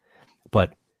died,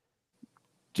 but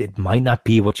it might not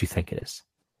be what you think it is.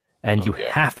 And you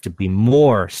have to be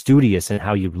more studious in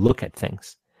how you look at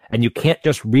things. And you can't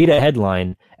just read a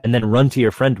headline and then run to your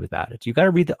friend about it. You got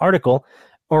to read the article,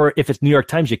 or if it's New York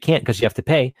Times, you can't because you have to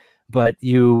pay, but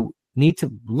you need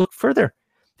to look further.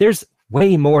 There's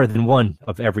way more than one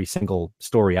of every single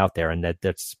story out there, and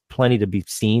that's plenty to be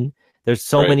seen. There's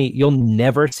so many, you'll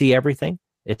never see everything.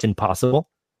 It's impossible.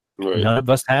 None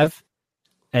of us have,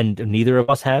 and neither of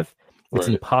us have. It's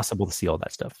impossible to see all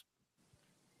that stuff.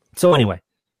 So anyway,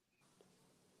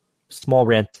 small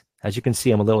rant. As you can see,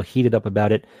 I'm a little heated up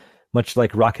about it, much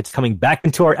like rockets coming back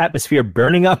into our atmosphere,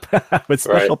 burning up with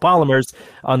special polymers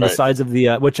on the sides of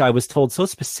the, which I was told so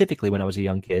specifically when I was a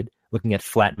young kid, looking at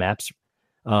flat maps.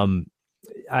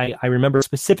 I remember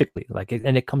specifically,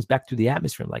 and it comes back through the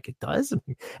atmosphere. I'm like, it does?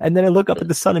 And then I look up at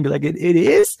the sun and be like, it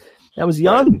is? I was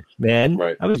young, man.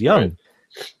 I was young.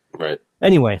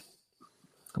 Anyway,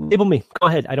 label me. Go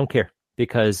ahead. I don't care,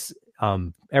 because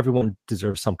everyone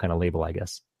deserves some kind of label, I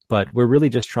guess. But we're really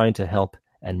just trying to help,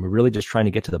 and we're really just trying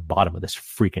to get to the bottom of this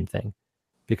freaking thing,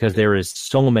 because there is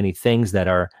so many things that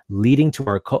are leading to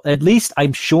our at least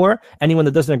I'm sure anyone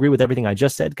that doesn't agree with everything I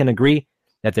just said can agree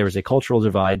that there is a cultural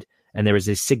divide, and there is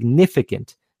a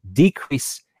significant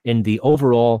decrease in the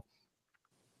overall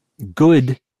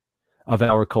good of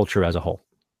our culture as a whole,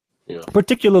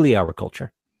 particularly our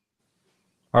culture.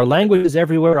 Our language is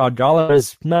everywhere. Our dollar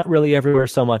is not really everywhere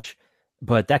so much.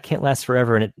 But that can't last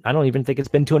forever, and I don't even think it's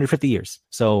been 250 years.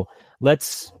 So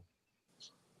let's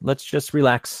just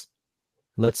relax.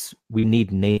 We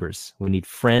need neighbors. We need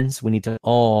friends. We need to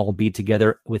all be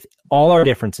together with all our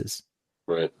differences.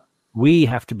 We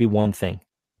have to be one thing,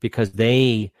 because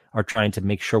they are trying to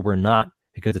make sure we're not,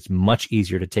 because it's much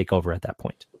easier to take over at that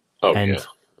point.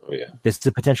 This is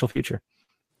a potential future.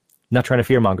 Not trying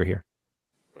to fearmonger here.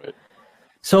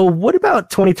 So what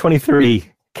about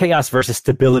 2023? Chaos versus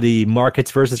stability, markets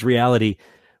versus reality.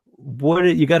 what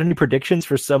you got any predictions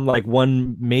for some like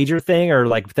one major thing or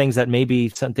like things that maybe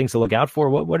some things to look out for?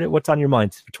 What's on your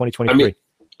mind for 2023?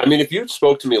 I mean, if you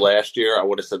spoke to me last year, I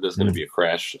would have said there's going to be a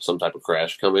crash, some type of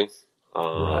crash coming.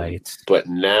 Right. But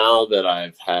now that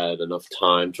I've had enough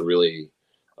time to really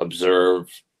observe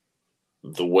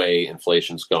the way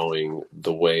inflation's going,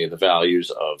 the way the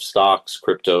values of stocks,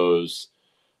 cryptos,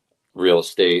 real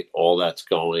estate, all that's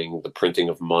going, the printing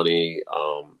of money,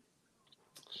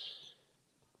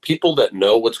 people that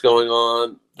know what's going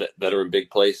on, that are in big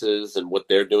places and what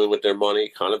they're doing with their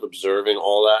money, kind of observing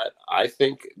all that, I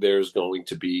think is going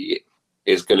to be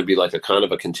like a kind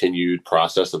of a continued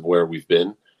process of where we've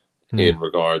been in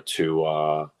regard to,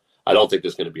 I don't think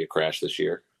there's going to be a crash this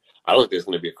year. I don't think there's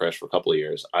going to be a crash for a couple of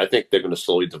years. I think they're going to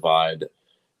slowly divide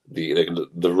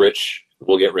the rich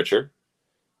will get richer.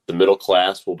 The middle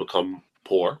class will become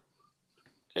poor.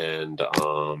 And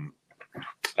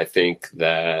I think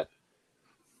that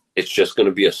it's just going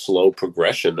to be a slow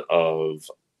progression of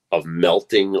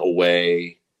melting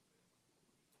away,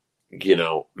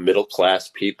 middle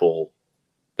class people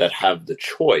that have the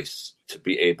choice to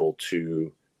be able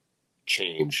to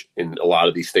change in a lot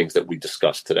of these things that we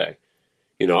discussed today.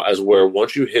 As where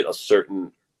once you hit a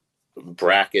certain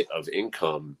bracket of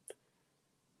income,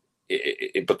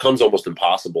 it becomes almost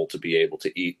impossible to be able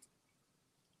to eat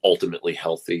ultimately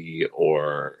healthy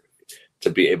or to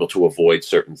be able to avoid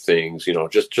certain things,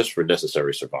 just for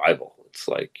necessary survival. It's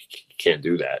like you can't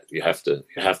do that. You have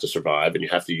to survive, and you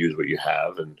have to use what you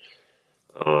have. And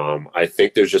I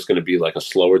think there's just going to be like a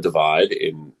slower divide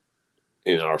in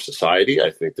our society.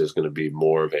 I think there's going to be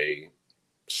more of a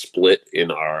split in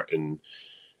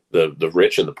the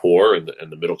rich and the poor, and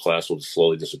the middle class will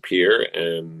slowly disappear.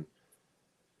 And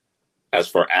as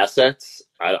for assets,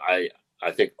 I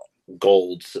think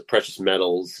gold, precious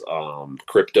metals,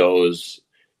 cryptos,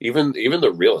 even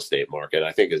the real estate market,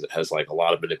 I think has like a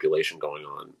lot of manipulation going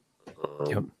on.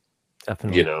 Yep,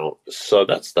 definitely. So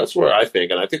that's where I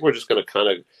think, and I think we're just going to kind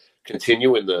of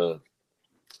continue in the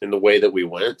way that we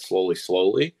went,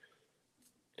 slowly.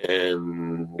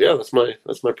 And yeah, that's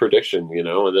my prediction,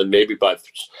 and then maybe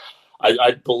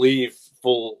I believe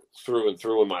full through and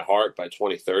through in my heart by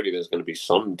 2030, there's going to be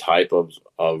some type of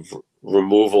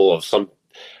removal of some,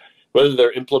 whether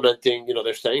they're implementing,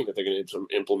 they're saying that they're going to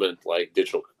implement like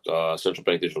digital, central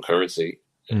bank digital currency.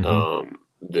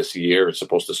 This year it's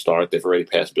supposed to start. They've already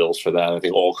passed bills for that. I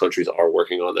think all countries are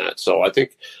working on that. So I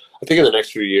think in the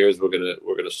next few years, we're going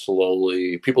to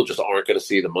slowly, people just aren't going to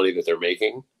see the money that they're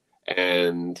making,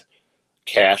 and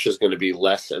cash is going to be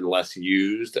less and less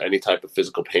used. Any type of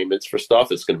physical payments for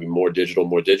stuff, it's going to be more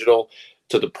digital,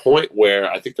 to the point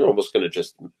where I think they're almost going to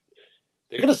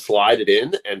they're going to slide it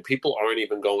in, and people aren't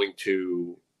even going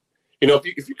to,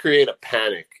 if you create a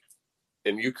panic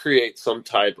and you create some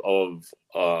type of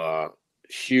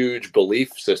huge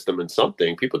belief system in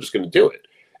something, people are just going to do it.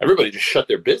 Everybody just shut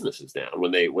their businesses down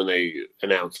when they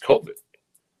announced COVID.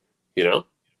 They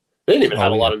didn't even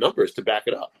have a lot of numbers to back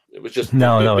it up. It was just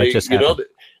it just happened.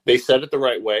 They said it the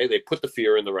right way. They put the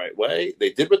fear in the right way.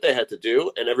 They did what they had to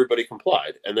do, and everybody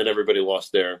complied. And then everybody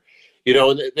lost their,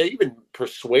 and they even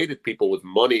persuaded people with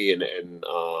money and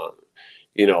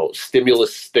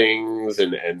stimulus things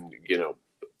and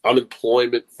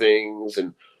unemployment things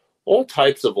and all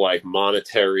types of like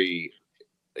monetary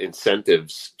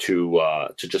incentives to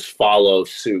just follow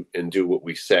suit and do what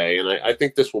we say. And I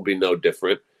think this will be no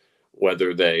different,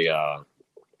 whether they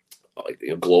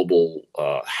global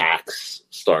hacks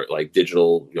start, like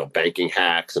digital banking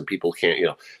hacks, and people can't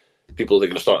people are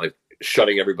going to start like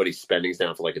shutting everybody's spendings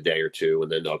down for like a day or two,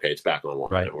 and then it's back online.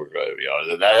 Right. And we're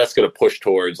that's going to push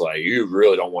towards like, you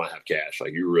really don't want to have cash.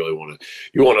 Like you really want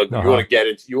to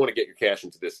get your cash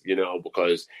into this,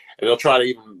 because, and they'll try to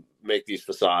even make these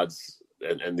facades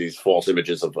and these false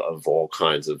images of all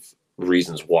kinds of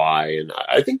reasons why. And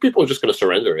I think people are just going to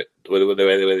surrender it the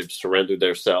way they've surrendered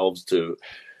themselves to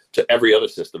every other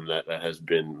system that has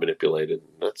been manipulated.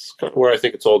 That's kind of where I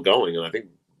think it's all going. And I think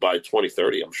by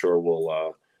 2030, I'm sure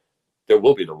there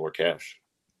will be no more cash.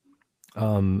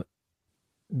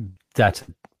 That's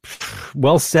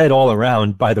well said all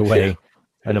around, by the way.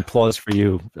 An applause for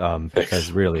you,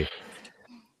 because really,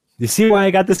 you see why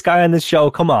I got this guy on this show?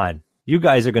 Come on. You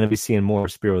guys are going to be seeing more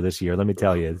Spero this year. Let me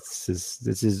tell you, this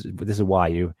is why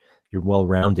you're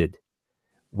well-rounded.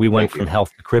 We went from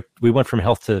health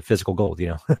to physical gold,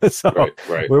 So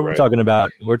we're talking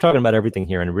about everything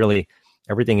here, and really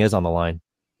everything is on the line.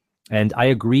 And I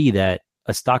agree that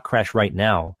a stock crash right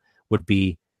now would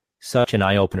be such an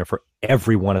eye-opener for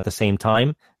everyone at the same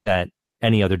time that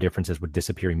any other differences would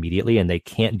disappear immediately, and they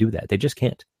can't do that. They just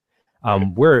can't.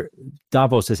 Where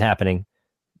Davos is happening,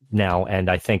 now, and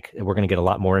I think we're going to get a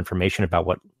lot more information about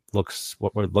what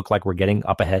would look like we're getting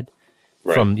up ahead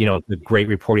from the great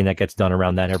reporting that gets done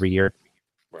around that every year.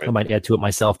 Right. I might add to it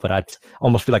myself, but I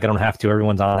almost feel like I don't have to.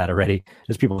 Everyone's on that already.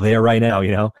 There's people there right now,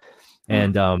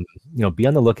 and be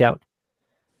on the lookout,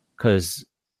 because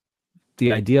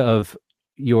the idea of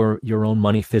your own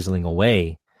money fizzling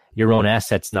away, your own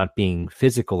assets not being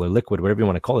physical or liquid, whatever you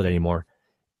want to call it anymore,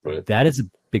 that is a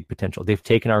big potential. They've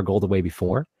taken our gold away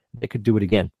before. They could do it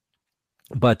again.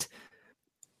 But,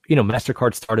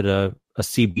 MasterCard started a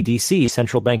CBDC,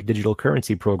 central bank digital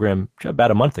currency program,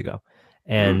 about a month ago.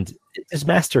 And it's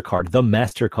MasterCard, the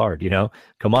MasterCard,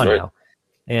 come on now.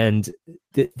 And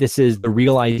this is the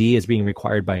real ID is being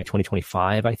required by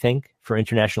 2025, I think, for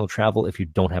international travel if you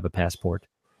don't have a passport.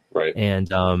 Right. And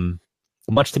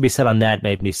much to be said on that.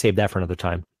 Maybe save that for another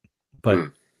time.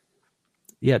 But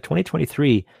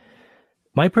 2023,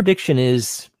 my prediction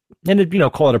is,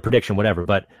 and call it a prediction, whatever.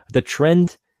 But the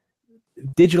trend,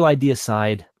 digital ID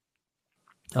aside,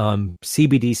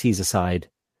 CBDCs aside,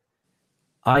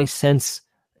 I sense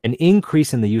an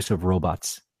increase in the use of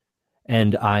robots.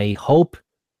 And I hope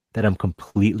that I'm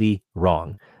completely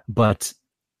wrong. But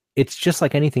it's just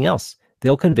like anything else.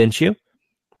 They'll convince you.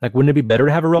 Like, wouldn't it be better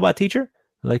to have a robot teacher?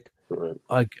 Like,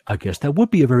 I guess that would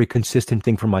be a very consistent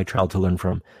thing for my child to learn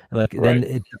from. Like,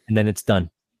 then it's done.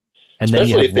 And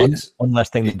especially then you have one less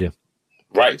thing to do.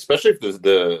 Right. Especially if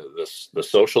the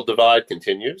social divide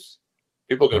continues.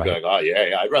 People are going to be like, oh,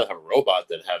 yeah, I'd rather have a robot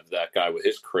than have that guy with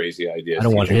his crazy ideas. I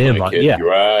don't want him. Yeah.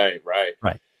 Right.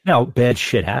 Now, bad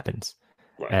shit happens.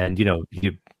 Right. And,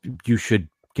 you should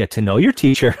get to know your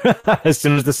teacher as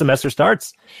soon as the semester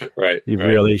starts. Right. You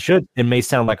really should. It may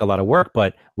sound like a lot of work,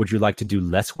 but would you like to do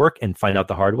less work and find out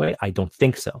the hard way? I don't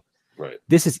think so. Right.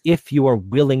 This is if you are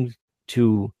willing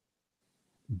to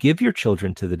give your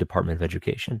children to the Department of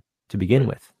Education to begin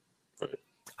with. Right.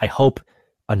 I hope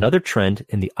another trend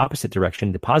in the opposite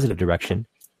direction, the positive direction,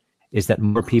 is that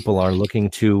more people are looking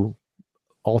to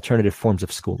alternative forms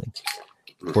of schooling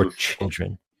for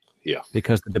children. Yeah.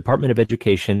 Because the Department of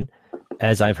Education,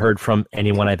 as I've heard from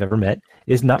anyone I've ever met,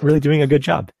 is not really doing a good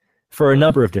job for a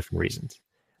number of different reasons.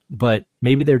 But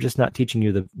maybe they're just not teaching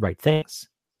you the right things.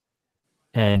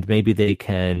 And maybe they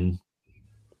can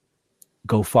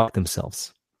go fuck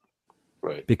themselves.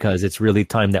 Right. Because it's really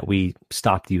time that we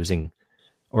stopped using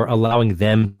or allowing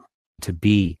them to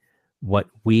be what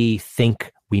we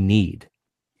think we need.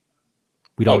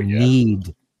 We don't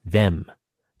need them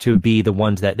to be the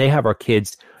ones that they have our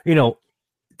kids.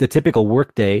 The typical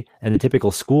work day and the typical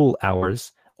school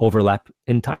hours overlap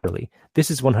entirely.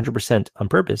 This is 100% on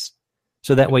purpose.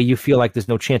 So that way you feel like there's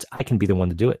no chance I can be the one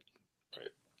to do it. Right.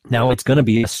 Now it's going to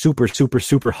be a super, super,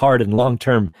 super hard and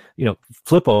long-term,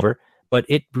 flip over, but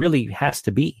it really has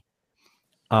to be.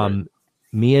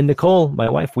 Me and Nicole, my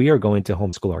wife, we are going to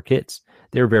homeschool our kids.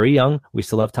 They're very young. We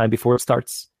still have time before it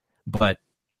starts. But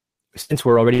since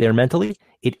we're already there mentally,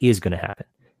 it is going to happen.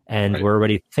 And we're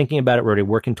already thinking about it. We're already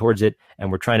working towards it.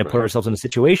 And we're trying to put ourselves in a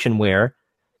situation where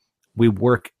we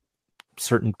work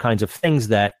certain kinds of things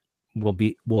that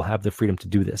we'll have the freedom to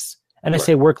do this. And I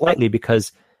say work lightly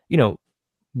because,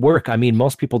 work, I mean,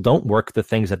 most people don't work the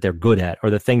things that they're good at or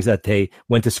the things that they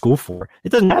went to school for.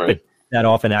 It doesn't happen that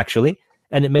often, actually.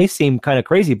 And it may seem kind of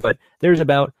crazy, but there's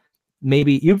about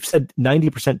maybe, you've said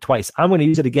 90% twice. I'm going to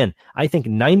use it again. I think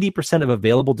 90% of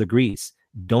available degrees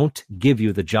don't give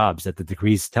you the jobs that the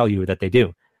degrees tell you that they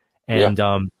do. And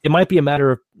it might be a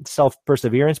matter of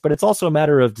self-perseverance, but it's also a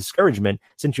matter of discouragement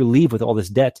since you leave with all this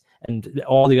debt and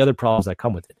all the other problems that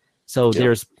come with it. So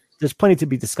there's plenty to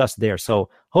be discussed there. So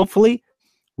hopefully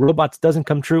robots doesn't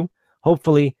come true.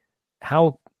 Hopefully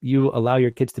how you allow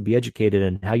your kids to be educated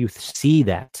and how you see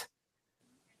that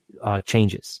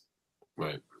changes.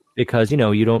 Right. Because, you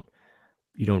don't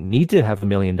need to have $1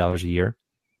 million a year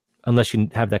unless you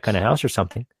have that kind of house or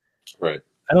something. Right.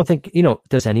 I don't think,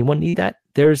 does anyone need that?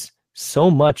 There's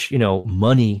so much,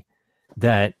 money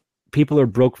that people are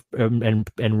broke and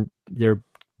they're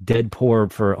dead poor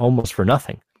for almost for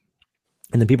nothing.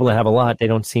 And the people that have a lot, they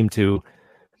don't seem to,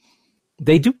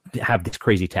 they do have these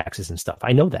crazy taxes and stuff.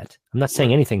 I know that. I'm not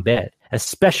saying anything bad,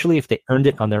 especially if they earned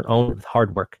it on their own with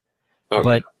hard work. Okay.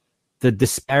 But the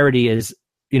disparity is,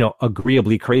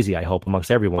 agreeably crazy, I hope, amongst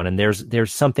everyone. And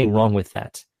there's something wrong with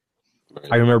that.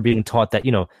 Right. I remember being taught that,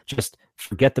 just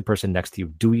forget the person next to you.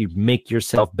 Do you make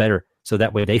yourself better so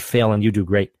that way they fail and you do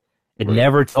great? It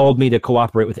never told me to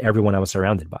cooperate with everyone I was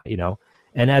surrounded by,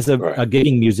 And as a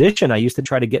gigging musician, I used to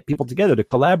try to get people together to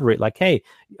collaborate. Like, hey,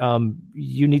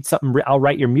 you need something, I'll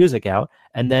write your music out.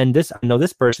 And then I know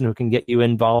this person who can get you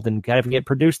involved and kind of get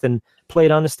produced and play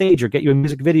it on the stage or get you a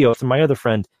music video from my other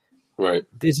friend. Right.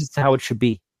 This is how it should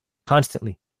be.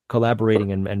 constantly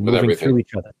collaborating and moving everything. through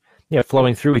each other. Yeah,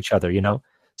 flowing through each other, you know?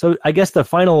 So I guess the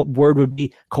final word would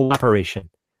be cooperation.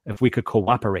 If we could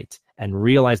cooperate and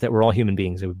realize that we're all human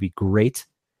beings, it would be great.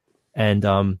 And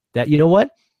that, you know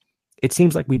what? It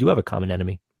seems like we do have a common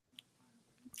enemy.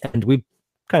 And we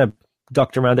kind of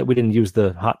ducked around it. We didn't use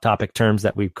the hot topic terms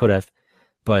that we could have.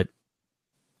 But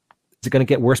is it going to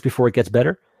get worse before it gets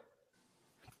better?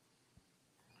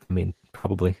 I mean,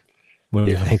 probably. What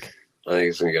do you think? I think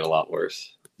it's going to get a lot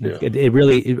worse. Yeah. It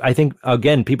really, I think,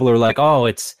 again, people are like, oh,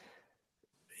 it's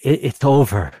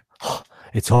over.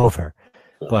 It's over.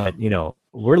 But, you know,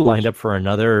 we're lined up for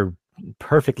another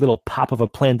perfect little pop of a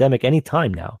pandemic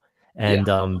anytime now. And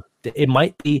it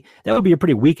might be, that would be a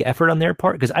pretty weak effort on their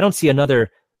part, because I don't see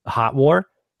another hot war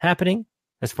happening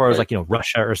as far as like, you know,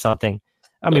 Russia or something.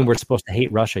 I mean, we're supposed to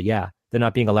hate Russia. Yeah. They're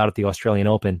not being allowed at the Australian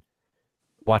Open.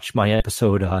 Watch my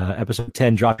episode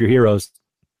 10, Drop Your Heroes.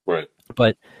 Right.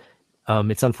 But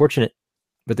it's unfortunate,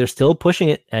 but they're still pushing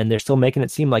it, and they're still making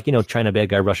it seem like, you know, China bad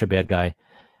guy, Russia bad guy.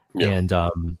 Yeah. And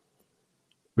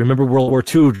remember World War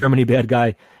II, Germany bad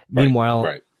guy.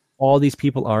 Meanwhile, all these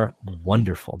people are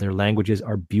wonderful. Their languages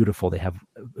are beautiful. They have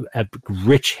a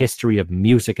rich history of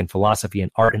music and philosophy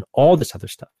and art and all this other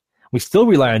stuff. We still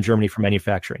rely on Germany for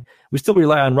manufacturing. We still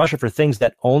rely on Russia for things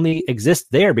that only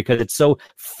exist there because it's so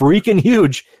freaking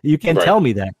huge. You can't tell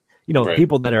me that. You know,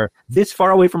 people that are this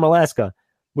far away from Alaska,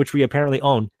 which we apparently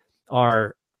own,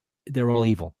 they're all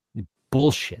evil.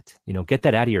 Bullshit. You know, get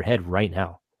that out of your head right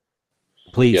now.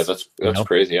 Please. Yeah, that's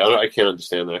crazy. I can't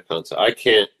understand that concept. I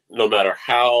can't, no matter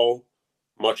how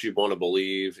much you want to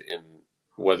believe in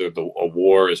whether a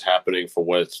war is happening for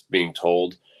what's being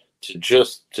told, to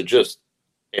just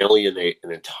alienate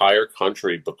an entire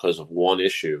country because of one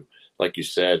issue, like you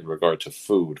said, in regard to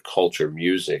food, culture,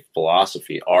 music,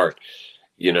 philosophy, art.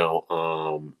 You know,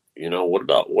 what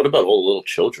about all the little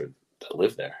children that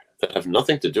live there that have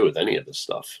nothing to do with any of this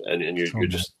stuff? And you're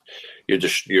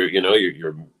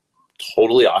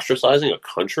totally ostracizing a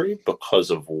country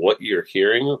because of what you're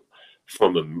hearing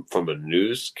from a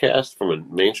newscast, from a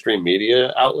mainstream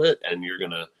media outlet, and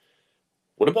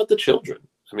what about the children?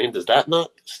 I mean, does that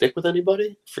not stick with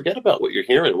anybody? Forget about what you're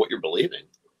hearing, what you're believing.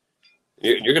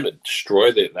 You're going to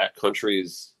destroy that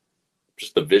country's,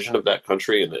 just the vision of that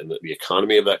country and the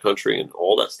economy of that country and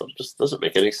all that stuff. Just doesn't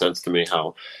make any sense to me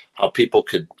how people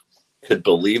could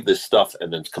believe this stuff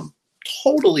and then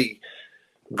totally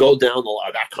go down the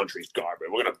line. That country's garbage.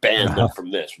 We're going to ban them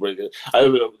from this.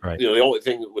 The only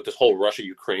thing with this whole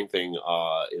Russia-Ukraine thing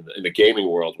in the gaming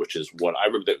world, which is what I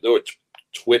remember, there were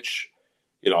Twitch,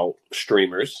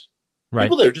 streamers,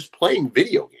 people that are just playing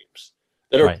video games,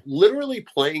 that are literally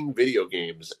playing video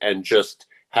games and just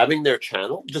having their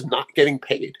channel just not getting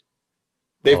paid.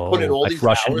 They've put in all these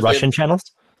Russian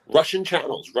channels.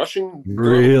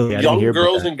 Really? Young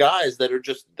girls and guys that are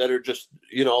just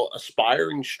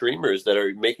aspiring streamers that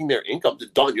are making their income.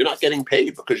 Done. You're not getting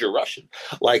paid because you're Russian.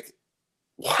 Like,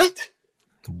 what?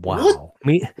 Wow.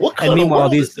 What kind and meanwhile,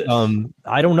 of these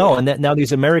I don't know. And now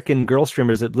these American girl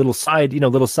streamers, a little side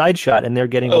shot, and they're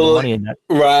getting all the money in that.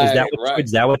 Right.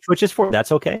 Is that what Twitch is for?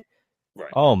 That's okay. Right.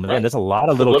 Oh man, there's a lot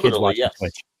of little kids watching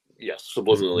Twitch. Yes,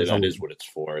 subliminally, that is what it's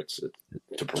for. It's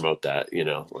to promote that,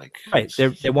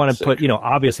 They want to put,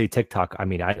 obviously TikTok. I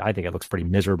mean, I think it looks pretty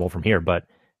miserable from here, but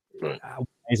why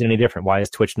is it any different? Why does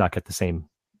Twitch not get the same?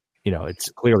 It's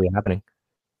clearly happening.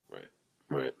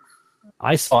 Right.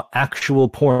 I saw actual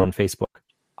porn on Facebook.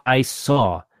 I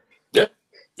saw it.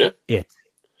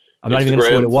 I'm not even going to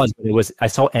say what it was, but I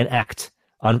saw an act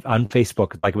on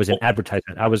Facebook, like it was an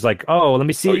advertisement. I was like, oh, let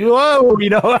me see. Whoa,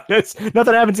 it's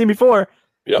nothing I haven't seen before.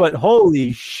 Yep. But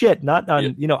holy shit, not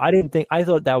on, I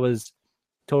thought that was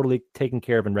totally taken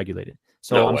care of and regulated.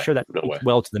 So I'm sure that fits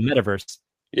well to the metaverse.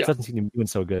 It doesn't seem to be doing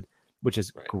so good, which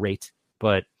is great,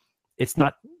 but it's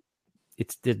not,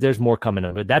 there's more coming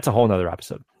of it. That's a whole nother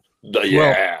episode.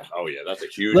 Yeah. That's a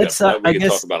huge episode. We can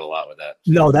talk about a lot with that.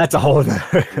 No, that's a whole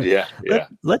other. Yeah.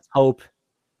 Let's hope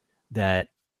that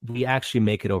we actually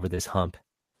make it over this hump.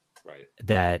 Right.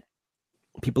 That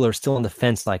people are still on the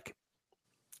fence, like,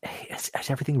 hey, is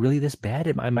everything really this bad?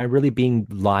 Am I really being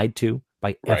lied to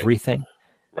by everything?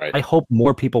 Right. I hope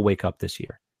more people wake up this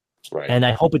year. Right. And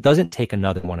I hope it doesn't take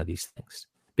another one of these things.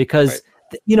 Because,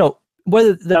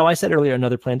 I said earlier,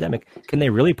 another pandemic, can they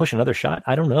really push another shot?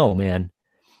 I don't know, man.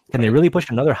 Can they really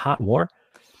push another hot war?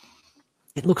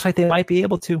 It looks like they might be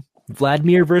able to.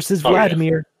 Vladimir versus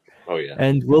Vladimir. Oh, yeah.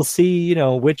 And we'll see,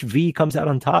 which V comes out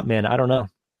on top, man. I don't know.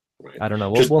 Right. I don't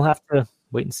know. We'll have to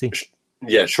wait and see.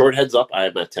 Yeah, short heads up. I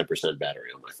have my 10% battery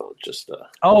on my phone. Just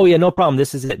Oh yeah, no problem.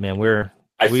 This is it, man.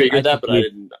 I figured that, but I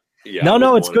didn't. Yeah,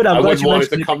 No, it's good. I'm glad wouldn't you want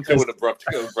it mentioned to come to an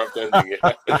abrupt ending.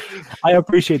 Yeah. I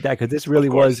appreciate that because this really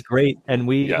was great, and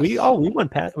we Yes.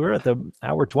 went past. We're at the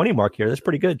hour 20 mark here. That's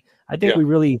pretty good. I think Yeah. we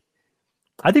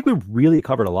really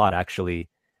covered a lot actually,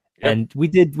 Yeah. and we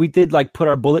did like put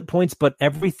our bullet points, but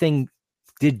everything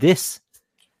did this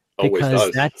Always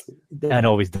because does. that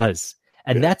always does,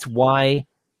 and Yeah. that's why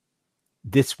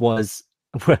this was.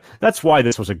 That's why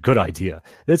this was a good idea.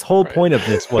 This whole point of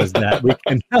this was that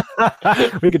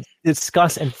we could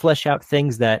discuss and flesh out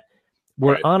things that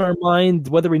were on our mind,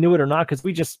 whether we knew it or not, because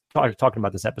we just talking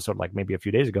about this episode like maybe a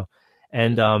few days ago,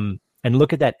 and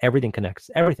look at that, everything connects,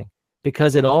 everything,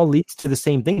 because it all leads to the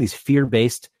same thing: these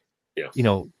fear-based,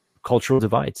 cultural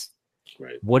divides.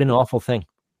 Right. What an awful thing,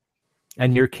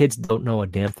 and your kids don't know a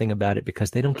damn thing about it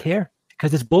because they don't care,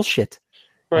 because it's bullshit.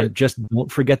 Right. And just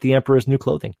don't forget the emperor's new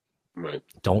clothing. Right.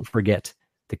 Don't forget,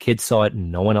 the kids saw it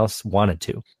and no one else wanted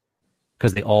to,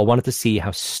 because they all wanted to see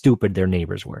how stupid their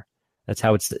neighbors were. That's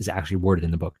how it's actually worded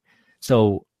in the book.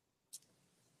 So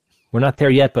we're not there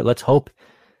yet, but let's hope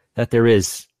that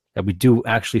we do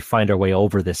actually find our way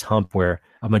over this hump where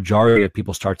a majority of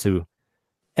people start to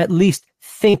at least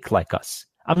think like us.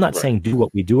 I'm not saying do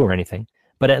what we do or anything,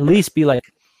 but at least be like,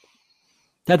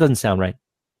 that doesn't sound right.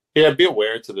 Yeah, be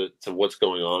aware to what's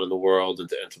going on in the world and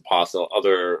to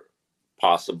other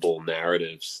possible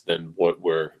narratives than what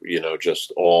we're,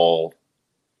 just all,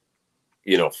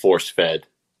 force fed.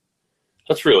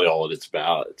 That's really all it's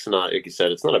about. It's not, like you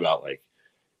said, it's not about like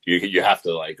you have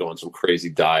to like go on some crazy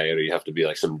diet, or you have to be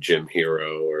like some gym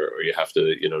hero, or you have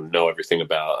to, know everything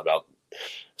about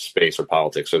space or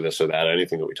politics or this or that,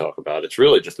 anything that we talk about. It's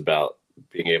really just about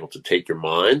being able to take your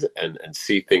mind and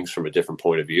see things from a different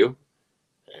point of view,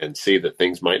 and see that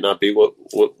things might not be what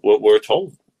we're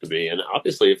told to be. And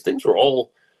obviously, if things were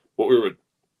all what we were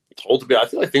told to be, I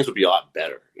feel like things would be a lot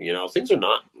better. Things are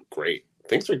not great.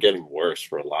 Things are getting worse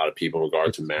for a lot of people in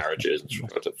regard to marriages, in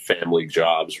regard to family,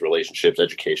 jobs, relationships,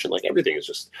 education. Like everything is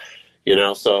just,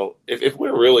 so if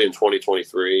we're really in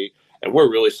 2023 and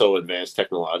we're really so advanced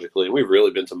technologically, and we've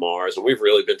really been to Mars, and we've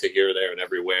really been to here, there, and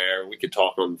everywhere, we could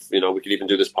talk on, we could even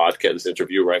do this podcast, this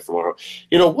interview right from our,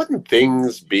 wouldn't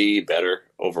things be better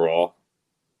overall?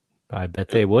 I bet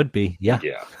they would be. Yeah.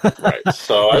 Yeah. Right.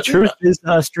 So the truth is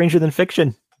stranger than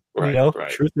fiction. Right.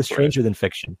 Truth is stranger than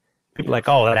fiction. People are like,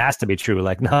 oh, that has to be true.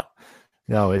 Like,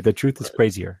 no, the truth is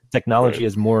crazier. Technology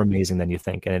is more amazing than you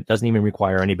think, and it doesn't even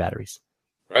require any batteries.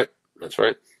 Right. That's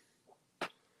right.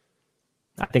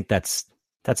 I think that's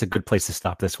a good place to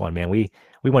stop this one, man. We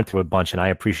went through a bunch, and I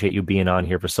appreciate you being on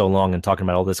here for so long and talking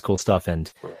about all this cool stuff,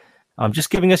 and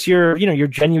just giving us your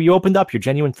genuine. You opened up your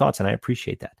genuine thoughts, and I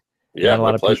appreciate that. Yeah, a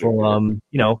lot of pleasure.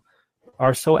 People,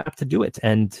 are so apt to do it,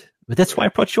 but that's why I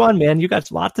brought you on, man. You got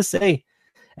a lot to say,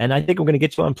 and I think we're going to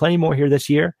get you on plenty more here this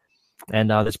year, and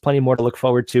there's plenty more to look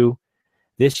forward to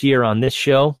this year on this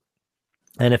show.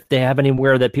 And if they have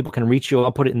anywhere that people can reach you,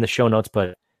 I'll put it in the show notes.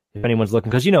 But if anyone's looking,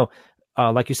 because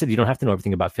like you said, you don't have to know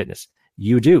everything about fitness.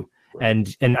 You do,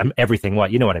 and I'm everything.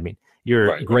 What I mean?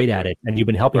 You're great at it, and you've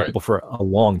been helping people for a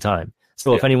long time.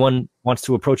 So if anyone wants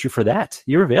to approach you for that,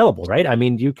 you're available, right? I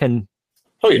mean, you can.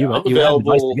 Oh yeah, I'm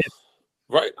available.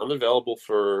 Right, I'm available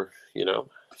for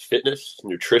fitness,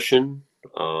 nutrition,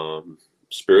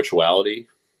 spirituality.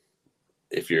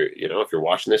 If you're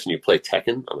watching this and you play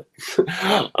Tekken,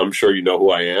 I'm sure you know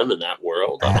who I am in that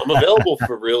world. I'm available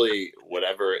for really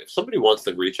whatever. If somebody wants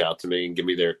to reach out to me and give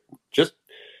me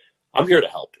I'm here to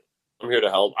help. I'm here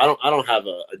to help. I don't have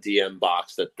a DM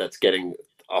box that's getting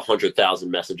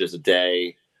 100,000 messages a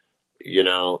day.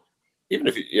 Even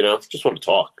if you just want to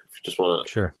talk, if you just want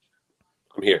to, sure,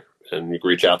 I'm here, and you can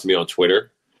reach out to me on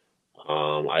Twitter.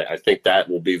 I think that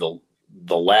will be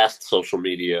the last social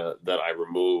media that I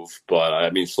remove, but I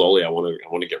mean, slowly I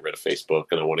want to get rid of Facebook,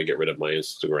 and I want to get rid of my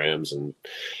Instagrams, and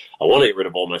I want to get rid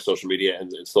of all my social media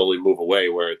and slowly move away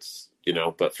where it's,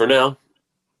 but for now,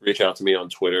 reach out to me on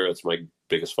Twitter. It's my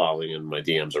biggest following, and my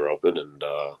DMs are open, and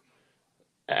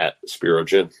at Spero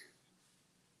Gin.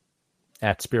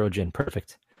 At Spero Gin.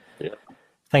 Perfect. Yeah.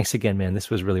 Thanks again, man. This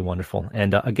was really wonderful.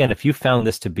 And again, if you found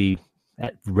this to be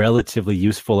relatively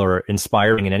useful or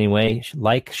inspiring in any way,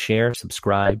 like, share,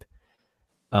 subscribe.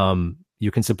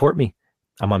 You can support me.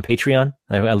 I'm on Patreon.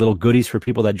 I have little goodies for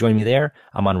people that join me there.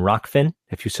 I'm on Rockfin.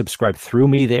 If you subscribe through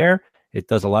me there, it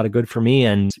does a lot of good for me,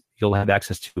 and you'll have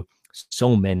access to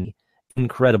so many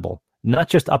incredible, not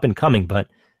just up and coming, but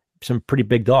some pretty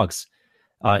big dogs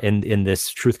in this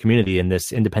truth community, in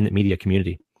this independent media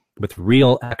community, with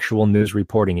real, actual news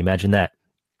reporting. Imagine that,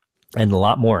 and a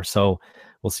lot more. So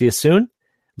we'll see you soon.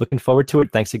 Looking forward to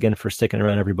it. Thanks again for sticking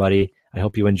around, everybody. I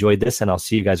hope you enjoyed this, and I'll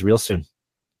see you guys real soon.